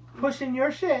 pushing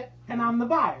your shit, and I'm the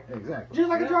buyer. Exactly. Just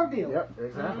like a Yep. drug deal. Yep,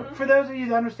 exactly. Mhm. For those of you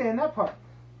that understand that part.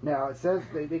 Now, it says,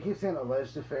 they keep saying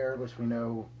alleged affair, which we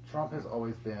know Trump has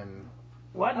always been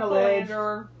What an A alleged.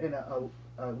 philanderer. in a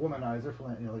womanizer,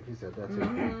 like you said, that's it.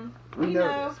 Mm-hmm. We We know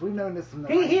know. this. We've known this from the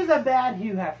He's a bad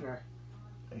Hugh Hefner.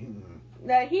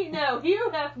 Hugh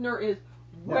Hefner is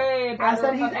way better. I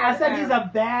said he's a He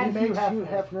bad Hugh makes Hugh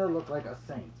Hefner. Hefner look like a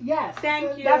saint. Yes.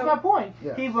 Thank you. That's my point.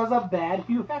 Yeah. He was a bad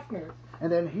Hugh Hefner.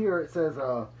 And then here it says,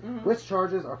 Mhm. which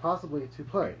charges are possibly to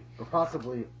play, or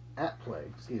possibly at play.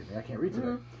 Excuse me, I can't read today.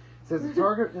 Mhm. It says the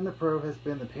target in the probe has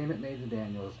been the payment made to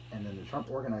Daniels and then the Trump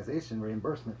Organization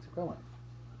reimbursement to Cohen.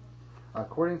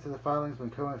 According to the filings, when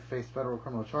Cohen faced federal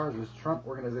criminal charges, Trump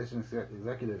Organization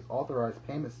executives authorized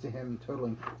payments to him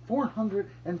totaling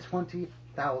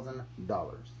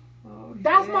 $420,000 Oh,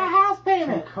 That's shit. my house to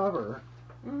payment. cover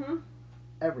Mm-hmm.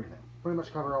 everything. Pretty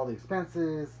much cover all the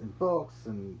expenses and books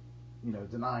and,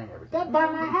 denying everything. That buy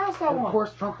my house I And of want.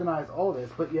 course, Trump denies all this,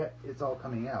 but yet it's all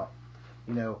coming out.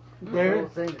 There-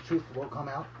 Saying the truth will come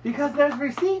out. Because there's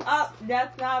receipts.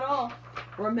 That's not all.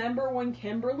 Remember when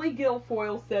Kimberly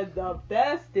Guilfoyle said the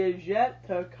best is yet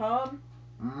to come?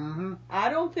 Mm-hmm. I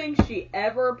don't think she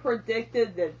ever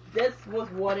predicted that this was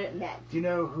what it meant. Do you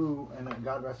know who, and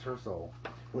God rest her soul,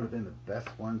 would have been the best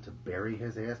one to bury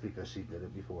his ass because she did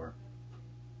it before?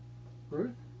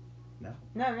 Ruth? No.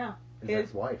 His His-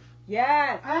 ex-wife.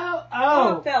 Yes. Oh,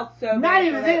 Oh, oh. it felt so Not bad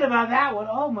even for thinking that. about that one.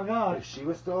 Oh my If god. she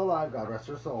was still alive, God rest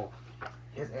her soul,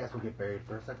 his ass would get buried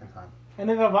for a second time. And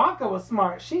if Ivanka was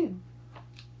smart, She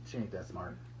ain't that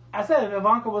smart. I said if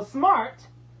Ivanka was smart,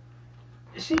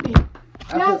 she'd be.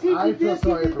 I Yes, feel, he I did feel this, he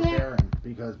sorry did for that. Barron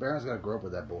because Barron's got to grow up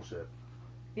with that bullshit.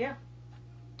 Yeah.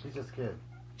 He's just a kid.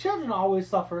 Children always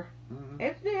suffer. Mm-hmm.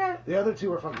 If they had, The other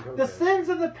two are fucking cokeheads. The sins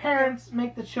of the parents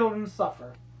make the children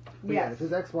suffer. But yeah, yes. if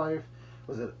his ex-wife,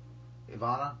 was it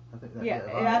Ivana? I think Yeah,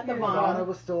 Ivana. that's Yeah, Ivana. Ivana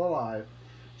was still alive.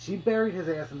 She buried his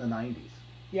ass in the 90s.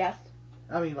 Yes.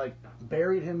 I mean,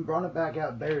 buried him, brought him back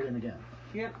out, buried him again.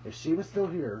 Yep. If she was still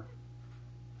here,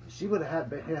 she would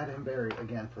have had him buried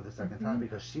again for the second time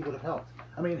because she would have helped.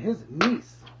 I mean, his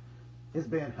niece has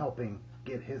been helping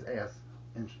get his ass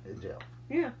in jail.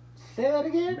 Yeah. Say that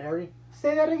again. Mary.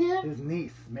 Say that again. His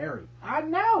niece, Mary. I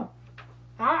know.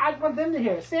 I want them to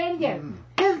hear it. Say it again.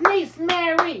 His niece,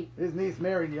 Mary. His niece,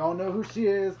 Mary. And y'all know who she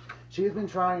is. She's been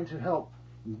trying to help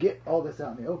get all this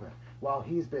out in the open while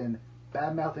he's been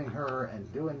bad-mouthing her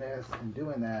and doing this and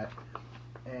doing that.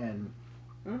 And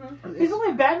he's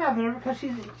only bad-mouthing her because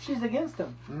she's against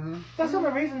him. That's the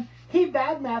only reason he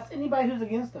bad-mouths anybody who's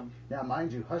against him. Now,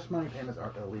 mind you, hush money payments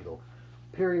are illegal.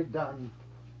 Period. Done.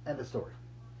 End of story.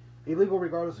 Illegal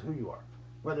regardless of who you are.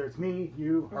 Whether it's me,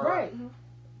 you, her, Right.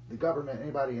 the government,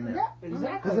 anybody in there. Yeah,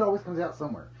 exactly. Because it always comes out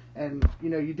somewhere. And,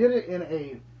 you know, you did it in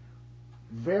a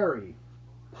very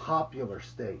popular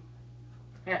state.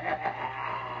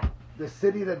 The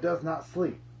city that does not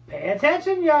sleep. Pay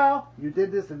attention, y'all. You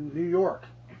did this in New York,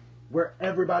 where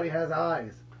everybody has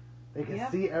eyes. They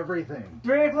can see everything.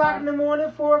 3 o'clock in the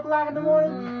morning, 4 o'clock in the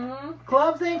morning.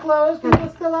 Clubs ain't closed. People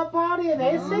still up partying.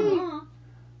 They see.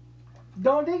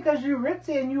 Don't think because you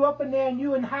ritzy and you up in there and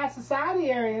you in high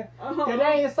society area that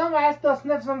there ain't somebody still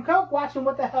sniff some coke watching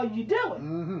what the hell you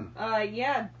doing.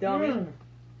 Yeah, dummy.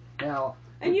 Now,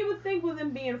 and you would think with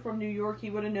him being from New York, he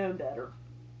would have known better.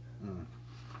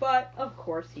 But of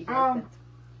course he doesn't.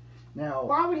 Now,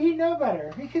 why would he know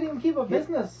better? He couldn't even keep a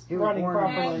business running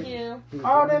properly. Thank you.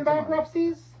 All them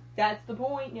bankruptcies. That's the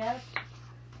point. Yes.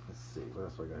 Let's see what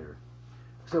else I got here.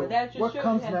 So, that just what shows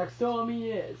comes how next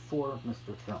dummy is for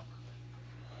Mr. Trump?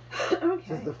 Okay.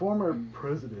 Says the former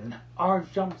president Orange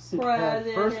jumpsuit had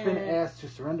first been asked to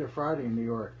surrender Friday in New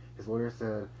York. His lawyer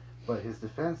said, but his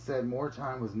defense said more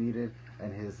time was needed,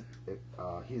 and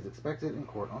he is expected in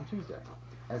court on Tuesday.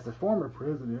 As the former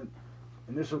president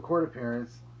initial court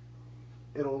appearance,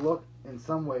 it'll look in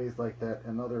some ways like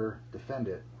another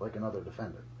defendant.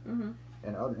 And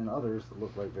in others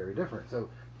look like very different. So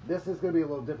this is going to be a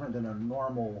little different than a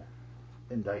normal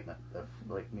indictment of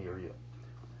like me or you.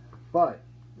 But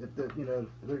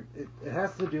it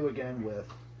has to do again with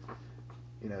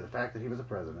the fact that he was a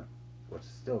president, which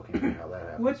still can't be how that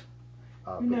happened. Which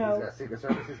but he's got Secret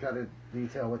Service. He's got to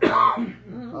detail what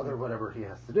other whatever he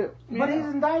has to do. But he's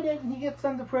indicted and he gets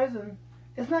sent to prison.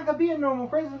 It's not gonna be a normal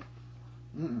prison.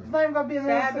 It's not even gonna be a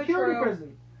normal security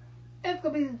prison. It's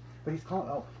gonna be. But he's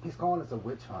calling this a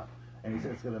witch hunt, and he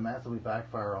says it's gonna massively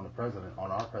backfire on the president,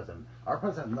 on our president. Our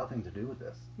president has nothing to do with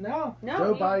this. No.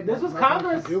 Joe Biden. This was has nothing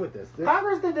Congress. to do with this.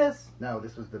 Congress did this. No,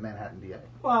 this was the Manhattan DA.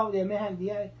 Well, yeah, Manhattan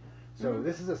DA. So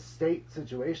this is a state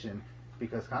situation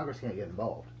because Congress can't get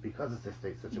involved because it's a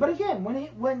state situation. But again,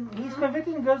 when he's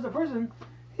convicted and goes to prison,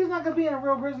 he's not gonna be in a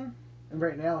real prison. And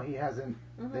right now he hasn't.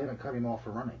 They haven't cut him off for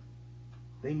running.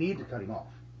 They need to cut him off.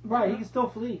 Right, he can still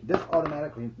flee. This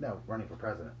automatically running for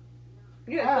president.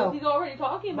 Yeah, so he's already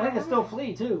talking about. He can still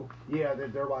flee too. Yeah,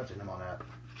 they're watching him on that.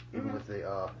 Even with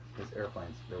his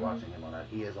airplanes, they're watching him on that.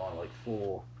 He is on like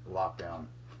full lockdown.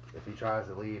 If he tries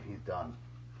to leave, he's done.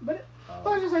 But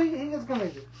let's just say he gets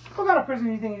convicted. What kind of prison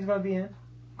do you think he's going to be in?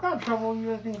 What kind of trouble do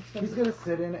you think he's going to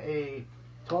sit in a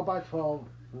 12 by 12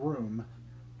 room,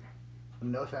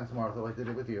 no offense, Martha, like they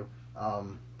did with you,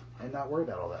 and not worry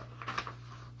about all that.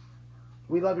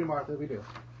 We love you, Martha, we do.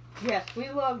 Yes, we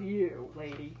love you,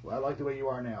 lady. Well, I like the way you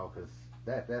are now, because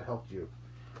that helped you.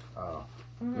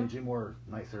 Made you more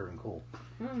nicer and cool.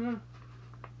 And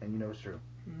you know it's true.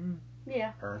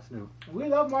 Yeah. Her and Snoop. We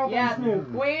love Martha and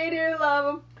Snoop. We do love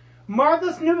them.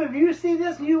 Martha, Snoop, if you see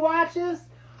this and you watch this,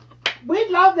 we'd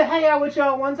love to hang out with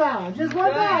y'all one time. Just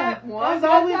one time. That's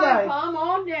all we like. Come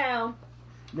on down.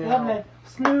 Now,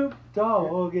 Snoop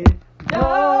Doggy.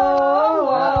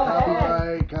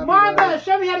 Copyright. Martha,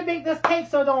 show me how to make this cake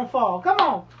so it don't fall. Come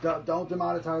on. Don't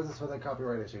demonetize us for that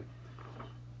copyright issue.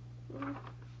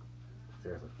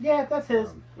 Seriously. Yeah, that's his.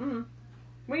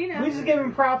 We just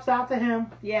giving props out to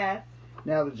him. Yes.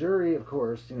 Now the jury, of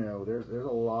course, there's a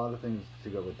lot of things to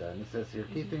go with that. And it says here,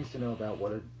 key things to know about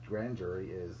what a grand jury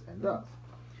is and does.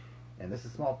 And this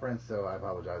is small print, so I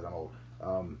apologize, I'm old.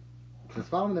 Since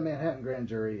following the Manhattan grand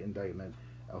jury indictment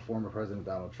of former President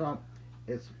Donald Trump,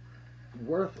 it's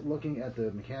worth looking at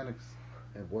the mechanics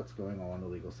of what's going on in the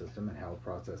legal system and how the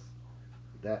process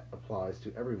that applies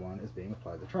to everyone is being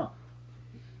applied to Trump.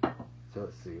 So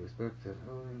let's see, we spoke to,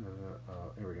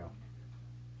 here we go.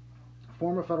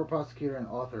 Former federal prosecutor and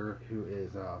author who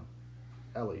is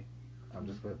Ellie, I'm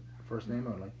just with first name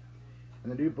only,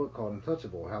 and the new book called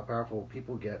Untouchable: How Powerful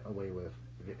People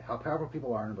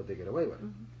are and what they get away with.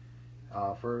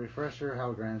 For a refresher,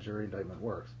 how a grand jury indictment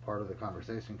works, part of the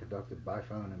conversation conducted by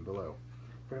phone and below.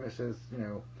 pretty much says, you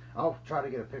know, I'll try to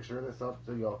get a picture of this up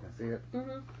so y'all can see it.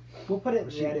 We'll put it in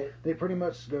the edit. They pretty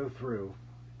much go through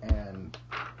and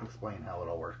explain how it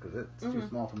all works because it's too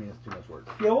small for me. It's too much work.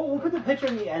 Yeah, we'll put the picture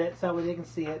in the edit so they can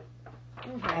see it.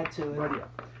 Add to it. But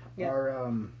yeah.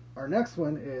 Our next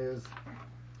one is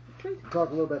talk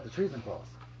a little about the treason clause.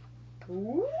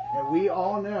 Ooh. And we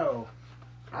all know,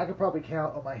 I could probably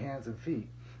count on my hands and feet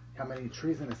how many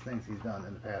treasonous things he's done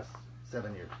in the past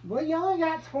 7 years. Well, you only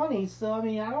got 20, so I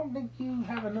mean, I don't think you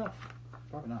have enough.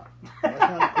 Probably not. That's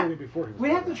not including before he was We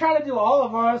have to try to do all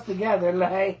of ours together,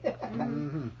 like.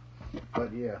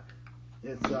 But yeah,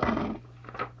 it's my nose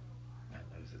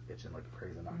is itching like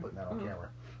crazy. I'm not putting that on camera.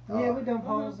 Yeah, we done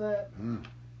paused that.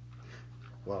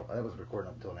 Well, that was recording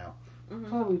up until now.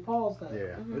 Oh, we paused that.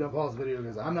 Yeah, we don't pause the video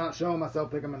because I'm not showing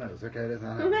myself picking my nose. Okay, that's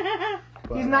not happening.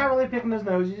 But, He's not really picking his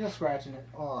nose. He's just scratching it.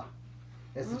 Oh,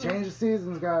 it's the change of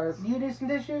seasons, guys. You need some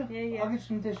tissue? Yeah. I'll get you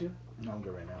some tissue. No, I'm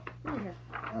good right now. Okay.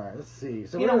 All right, let's see.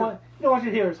 So You don't want you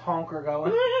to hear his honker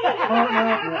going.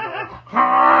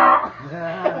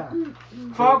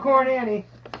 Foghorn Annie.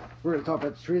 We're going to talk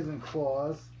about the treason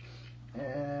clause,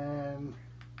 and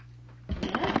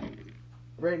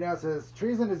right now it says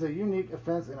treason is a unique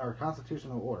offense in our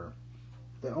constitutional order.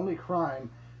 The only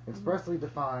crime expressly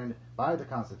defined by the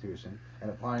Constitution and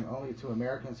applying only to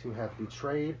Americans who have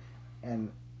betrayed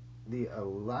and the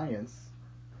alliance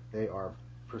they are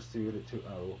pursued to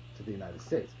owe to the United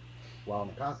States, while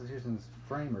the Constitution's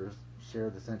framers share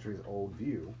the centuries-old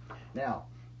view. Now,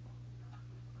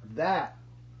 that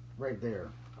right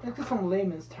there, It's just some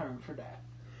layman's term for that.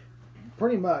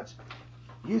 pretty much,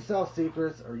 you sell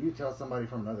secrets or you tell somebody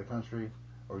from another country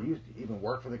or you even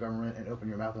work for the government and open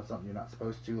your mouth on something you're not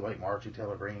supposed to, like Marjorie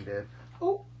Taylor Greene did.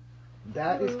 Oh.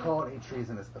 That is called a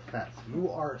treasonous offense. You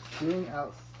are spewing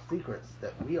out secrets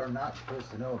that we are not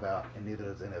supposed to know about, and neither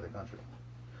does any other country.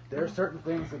 There are certain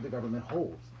things that the government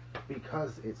holds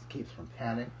because it keeps from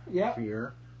panic,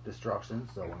 fear, destruction,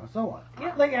 so on and so on.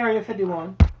 Yeah, like Area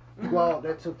 51. Well,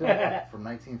 that took them from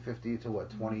 1950 to what,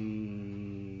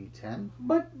 2010?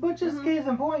 But just case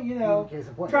in point, you know, Case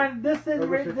in point. trying this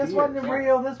Over 50 this wasn't years.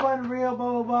 real, this wasn't real,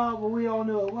 blah blah blah. But we all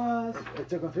knew it was. It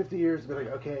took them 50 years to be like,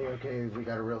 okay, we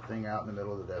got a real thing out in the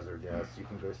middle of the desert. Yes, you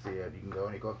can go see it. You can go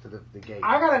and you go up to the gate.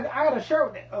 I got a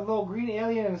shirt with a little green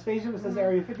alien in a spaceship that says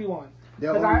Area 51.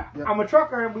 Yeah, Because I'm a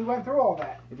trucker and we went through all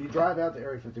that. If you drive out to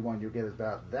Area 51, you'll get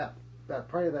about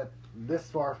probably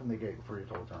this far from the gate before you're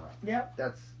told to turn around. Yep.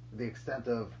 That's the extent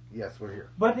of, yes, we're here.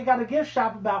 But they got a gift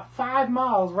shop about 5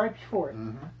 miles right before it.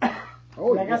 Oh,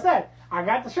 like I said, I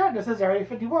got the shirt that says Area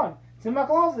 51. It's in my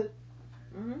closet.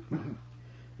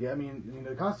 Yeah, I mean,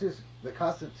 the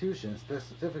Constitution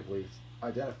specifically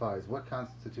identifies what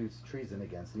constitutes treason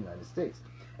against the United States,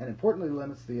 and importantly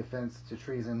limits the offense to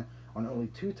treason on only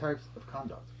 2 types of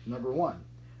conduct. Number 1,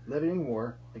 levying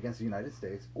war against the United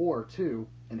States, or 2,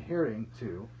 adhering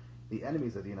to the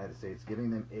enemies of the United States, giving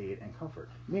them aid and comfort,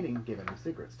 meaning giving them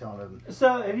secrets, telling them.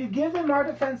 So if you give them our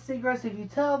defense secrets, if you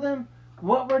tell them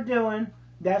what we're doing,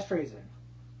 that's treason.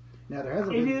 Now there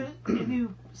hasn't if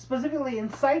you specifically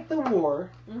incite the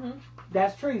war,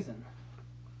 that's treason.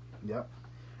 Yep.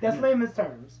 That's layman's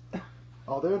terms.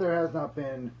 Although there has not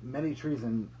been many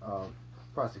treason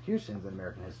prosecutions in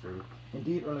American history,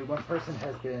 indeed only one person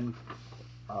has been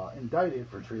indicted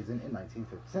for treason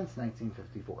since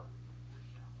 1954.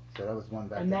 So that was one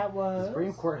back then. And that was? The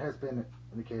Supreme Court has been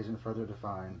an occasion to further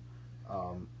define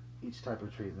each type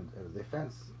of treason. The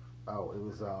offense, it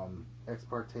was ex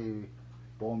parte,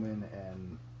 Bowman,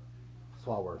 and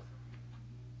Swalworth.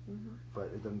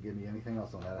 But it doesn't give me anything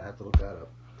else on that. I have to look that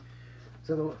up.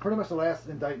 So pretty much the last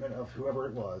indictment of whoever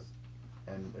it was,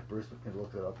 and if Bruce can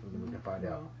look it up, then we can find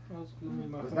out. It was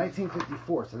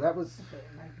 1954, so that was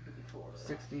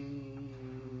 68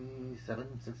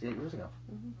 years ago.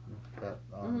 That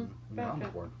I was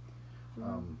born.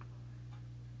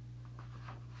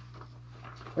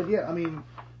 But yeah, I mean,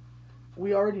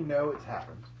 we already know it's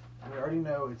happened. We already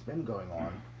know it's been going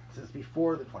on since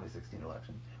before the 2016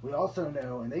 election. We also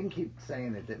know, and they can keep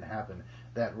saying it didn't happen,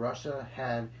 that Russia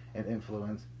had an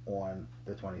influence on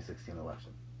the 2016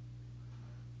 election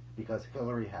because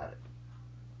Hillary had it.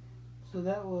 So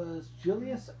that was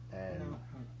Julius. And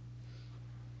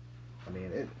I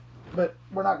mean it, but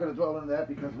we're not going to dwell on that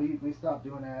because we stopped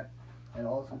doing that, and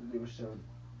all it's going to do is show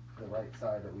the right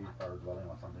side that we are dwelling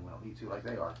on something we don't need to, like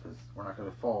they are, because we're not going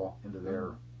to fall into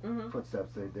their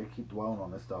footsteps. They keep dwelling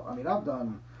on this stuff. I mean, I've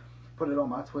put it on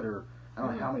my Twitter. I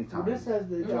don't know how many times. Well, this says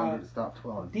the to stop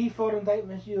dwelling. default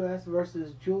indictments U.S.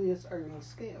 versus Julius Erving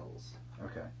Scales.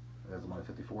 Okay, that's the one at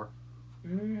 54.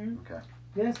 Okay.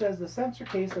 Then it says the censure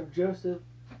case of Joseph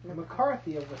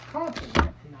McCarthy of Wisconsin in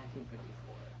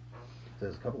 1954.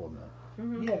 There's a couple of them.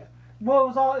 Mm-hmm. Yeah. Well,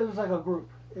 it was like a group.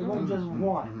 It wasn't just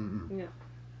one. Yeah.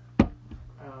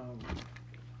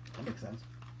 That makes sense.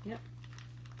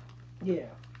 Yeah.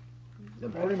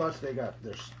 Pretty much they got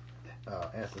their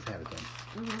asses handed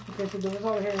to them. Okay, so the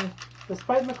result here,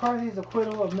 despite McCarthy's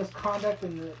acquittal of misconduct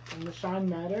in the Shine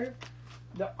matter,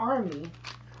 the Army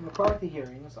McCarthy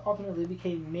hearings ultimately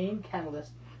became main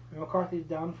catalyst in McCarthy's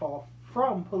downfall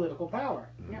from political power.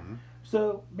 Mm-hmm.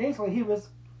 So basically, he was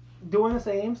doing the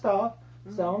same stuff,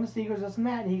 selling the secrets, this and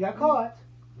that, and he got caught,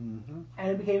 and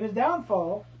it became his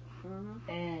downfall,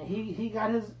 and he got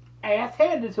his ass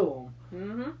handed to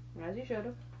him. As he should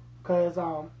have. Because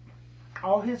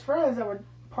all his friends that were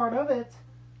part of it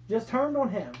just turned on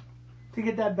him to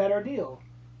get that better deal.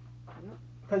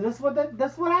 Because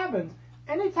that's what happens.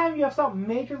 Anytime you have something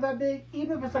major that big,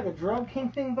 even if it's like a drug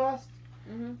kingpin bust,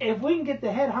 if we can get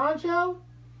the head honcho,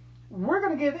 we're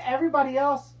going to give everybody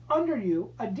else under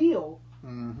you a deal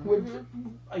with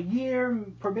a year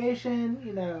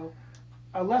probation,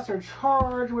 a lesser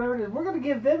charge, whatever it is. We're going to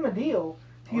give them a deal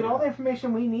to get all the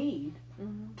information we need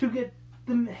to get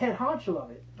the head honcho of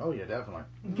it. Oh, yeah, definitely.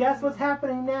 Guess what's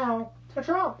happening now to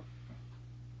Trump?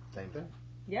 Same thing.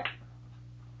 Yep.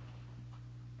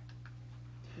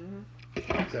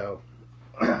 So,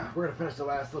 we're going to finish the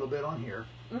last little bit on here.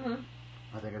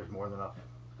 I think there's more than enough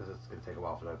because it's going to take a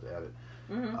while for that to edit.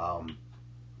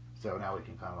 So now we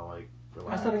can kind of like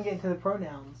relax. I still didn't get into the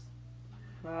pronouns.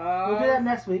 Oh. We'll do that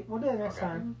next week. We'll do that next Okay.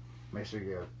 time. Make sure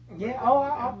you Yeah. write Oh,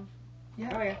 down yeah.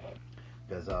 Oh, yeah.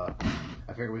 because I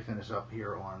figure we finish up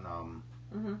here on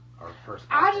our first.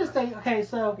 I podcast. just think, okay,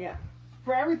 so Yeah.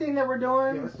 for everything that we're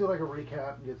doing, let's do like a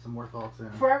recap and get some more thoughts in.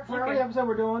 for every Okay. episode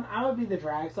we're doing, I'm gonna be the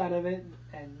drag side of it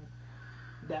and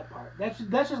that part. That's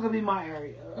just gonna be my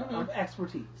area of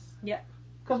expertise. Yeah.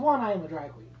 Because one, I am a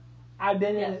drag queen. I've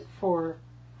been in Yes. it for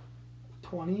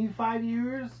 25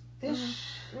 years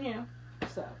ish. Yeah.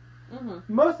 So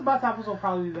most of my topics will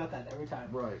probably be about that every time,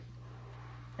 Right.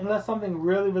 unless something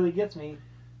really, really gets me.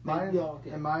 Mine's, y'all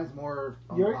get. and mine's more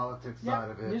on Your- the politics Yeah,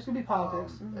 side of it. just gonna be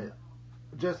politics.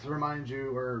 Just to remind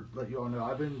you or let you all know,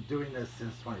 I've been doing this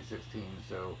since 2016,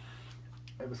 so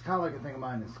it was kind of like a thing of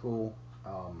mine in school.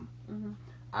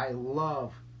 I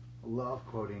love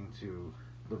quoting to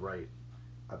the right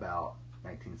about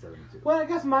 1972. Well, I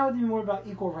guess mine would be more about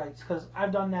equal rights because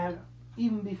I've done that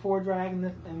even before drag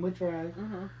and with drag.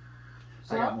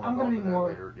 So I'm going to be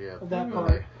more of that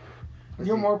part.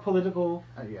 You're more political.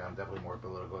 Yeah, I'm definitely more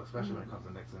political, especially when it comes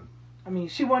to Nixon. I mean,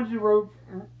 she wanted to do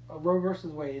Roe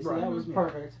versus Wade, so Right. that was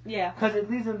perfect. Yeah. Because it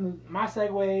leads into my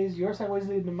segues, your segues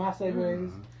lead into my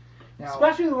segues. Now,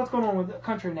 Especially with what's going on with the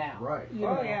country now. Right. You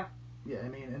Oh, know. yeah. Yeah, I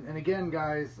mean, and again,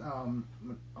 guys, on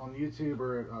YouTube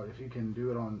or if you can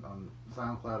do it on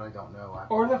SoundCloud, I don't know.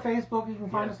 Or the Facebook. You can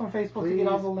find us on Facebook to get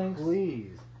all the links.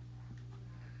 Please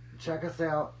check us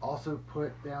out. Also,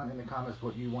 put down in the comments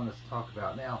what you want us to talk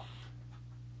about. Now,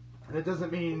 and it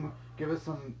doesn't mean give us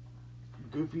some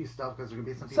goofy stuff because there could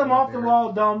be some people Some out off the there-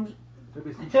 wall, dumb, there'll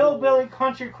be some hillbilly trolls.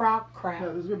 country crap. Yeah,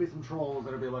 there's gonna be some trolls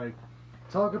that'll be like,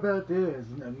 talk about this.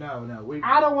 No, we.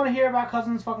 I don't want to hear about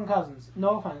fucking cousins.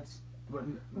 No offense.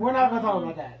 We're not going to talk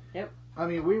about that. I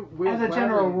mean, we As a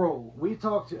general rule. we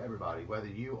talk to everybody, whether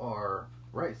you are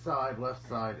right side, left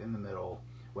side, in the middle,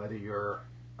 whether you're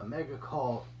a mega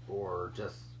cult or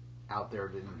just out there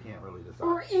that you can't really decide.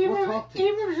 Or even We'll talk to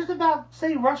you. if it's just about,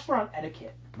 say, restaurant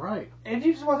etiquette. Right. If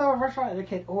you just want to talk about restaurant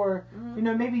etiquette or,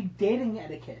 maybe dating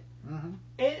etiquette.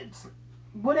 It's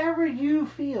whatever you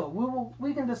feel.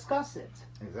 We can discuss it.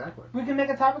 Exactly. We can make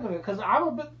a topic of it. Because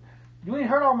you ain't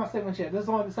heard all my segments yet. This is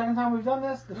only the second time we've done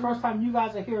this. The first time you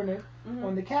guys are hearing it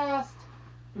on the cast.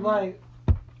 Like,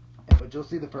 But you'll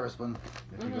see the first one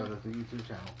if you go to the YouTube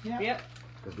channel. yeah. Yep.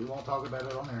 Because we won't talk about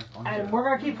it on there. And we're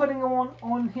going to keep putting them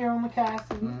on here on the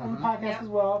cast and on the podcast as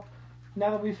well.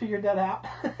 Now that we figured that out.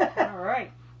 All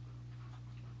right.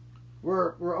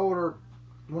 We're older.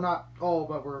 We're not old,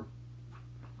 but we're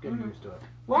getting used to it.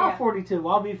 Well, I'm Yeah. 42.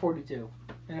 I'll be 42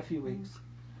 in a few weeks.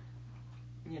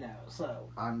 So.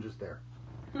 I'm just there.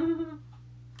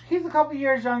 He's a couple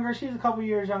years younger. She's a couple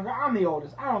years younger. I'm the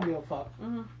oldest. I don't give a fuck.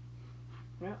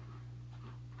 Yeah.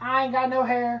 I ain't got no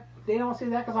hair. They don't see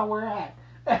that because I wear a hat.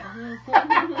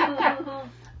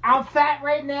 I'm fat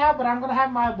right now, but I'm going to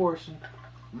have my abortion.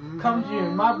 Come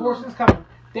June. My abortion's coming.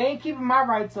 They ain't keeping my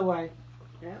rights away.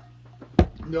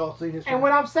 You'll see his. And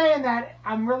when I'm saying that,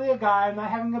 I'm really a guy. I'm not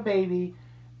having a baby.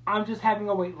 I'm just having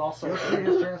a weight loss You'll surgery.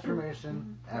 see his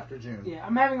transformation after June. Yeah,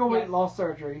 I'm having a weight Yes. loss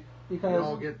surgery because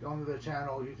You'll get onto the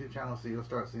YouTube channel, so you'll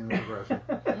start seeing the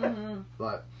progression.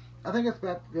 But I think it's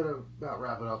gonna about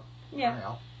wrap it up Yeah. for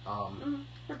now.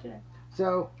 For today.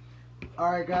 So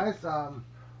All right, guys.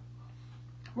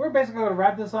 We're basically going to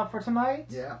wrap this up for tonight.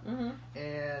 Yeah. Mm-hmm.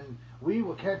 And we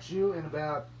will catch you in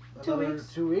about 2 another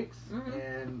weeks. 2 weeks. Mm-hmm.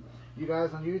 And you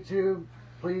guys on YouTube,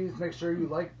 please make sure you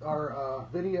like our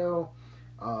video.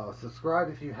 Subscribe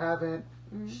if you haven't.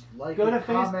 Mm-hmm. Like Go to and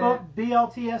comment. Facebook,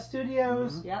 BLTS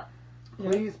Studios. Mhm. Yep.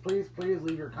 Please, please, please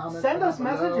leave your comments. Send down us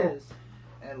below messages.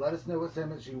 and let us know what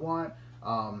segments you want.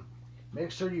 Make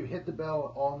sure you hit the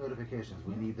bell, all notifications.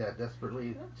 We need that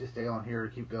desperately to stay on here,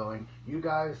 to keep going. You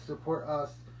guys support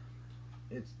us.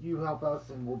 You help us,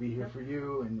 and we'll be here for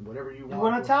you, and whatever you want. You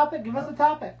want a topic? Give us a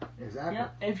topic. Exactly.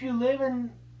 Yep. If you live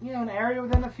in an area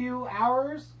within a few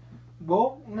hours,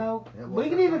 we'll Yeah, we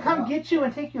can set even something come up. get you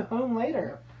and take you home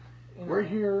later. You know. We're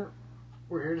here.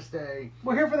 We're here to stay.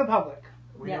 We're here for the public.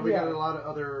 We Yeah, know we we got are. a lot of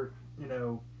other,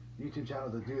 YouTube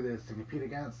channels that do this to compete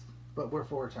against, but we're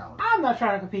for a challenge. I'm not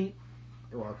trying to compete.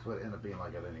 Well, that's what it ended up being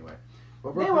like it anyway.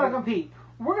 But They want to compete.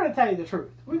 We're going to tell you the truth.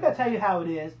 We're going to tell you how it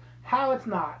is, how it's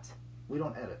not. We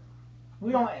don't edit.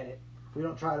 We don't edit. We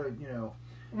don't try to,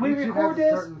 We YouTube record has a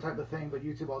this. certain type of thing, but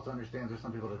YouTube also understands there's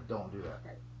some people that don't do that.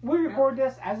 We record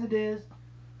this as it is.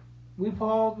 We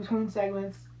pause between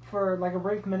segments for like a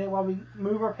brief minute while we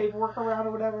move our paperwork around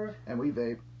or whatever. And we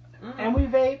vape. Mm-hmm. And we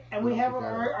vape and We we don't have keep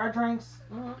that our drinks,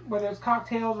 Mm-hmm. whether it's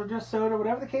cocktails or just soda,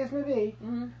 whatever the case may be.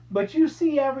 Mm-hmm. But you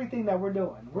see everything that we're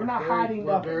doing. We're not hiding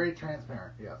We're nothing. very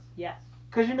transparent, yes. Yes.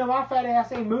 Because my fat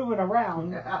ass ain't moving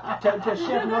around to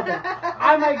shift looking.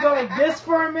 I might go like this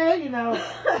for a minute,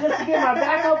 just to get my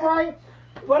back up right.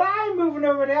 But I ain't moving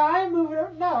over there. I ain't moving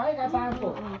over. No, I ain't got time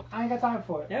for it. I ain't got time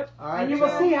for it. Yep. All right, And you will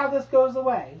y'all. see how this goes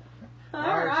away. All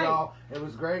right, y'all. It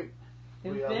was great.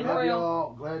 It's We been love real.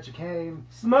 y'all. Glad you came.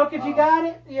 Smoke if you got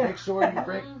it. Yeah. Make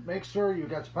sure you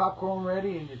got your popcorn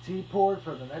ready and your tea poured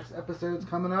for the next episodes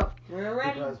coming up. We're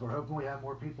ready. Because we're hoping we have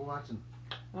more people watching.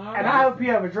 All And right. I hope you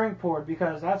have a drink poured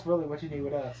because that's really what you need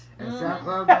with us. And Mhm.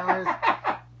 SoundCloud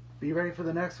guys, be ready for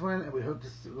the next one, and we hope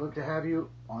to have you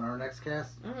on our next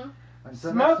cast. Mm-hmm.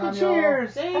 Until Smoke next and time, y'all.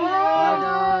 cheers. See ya.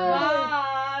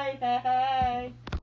 Bye, guys. Bye.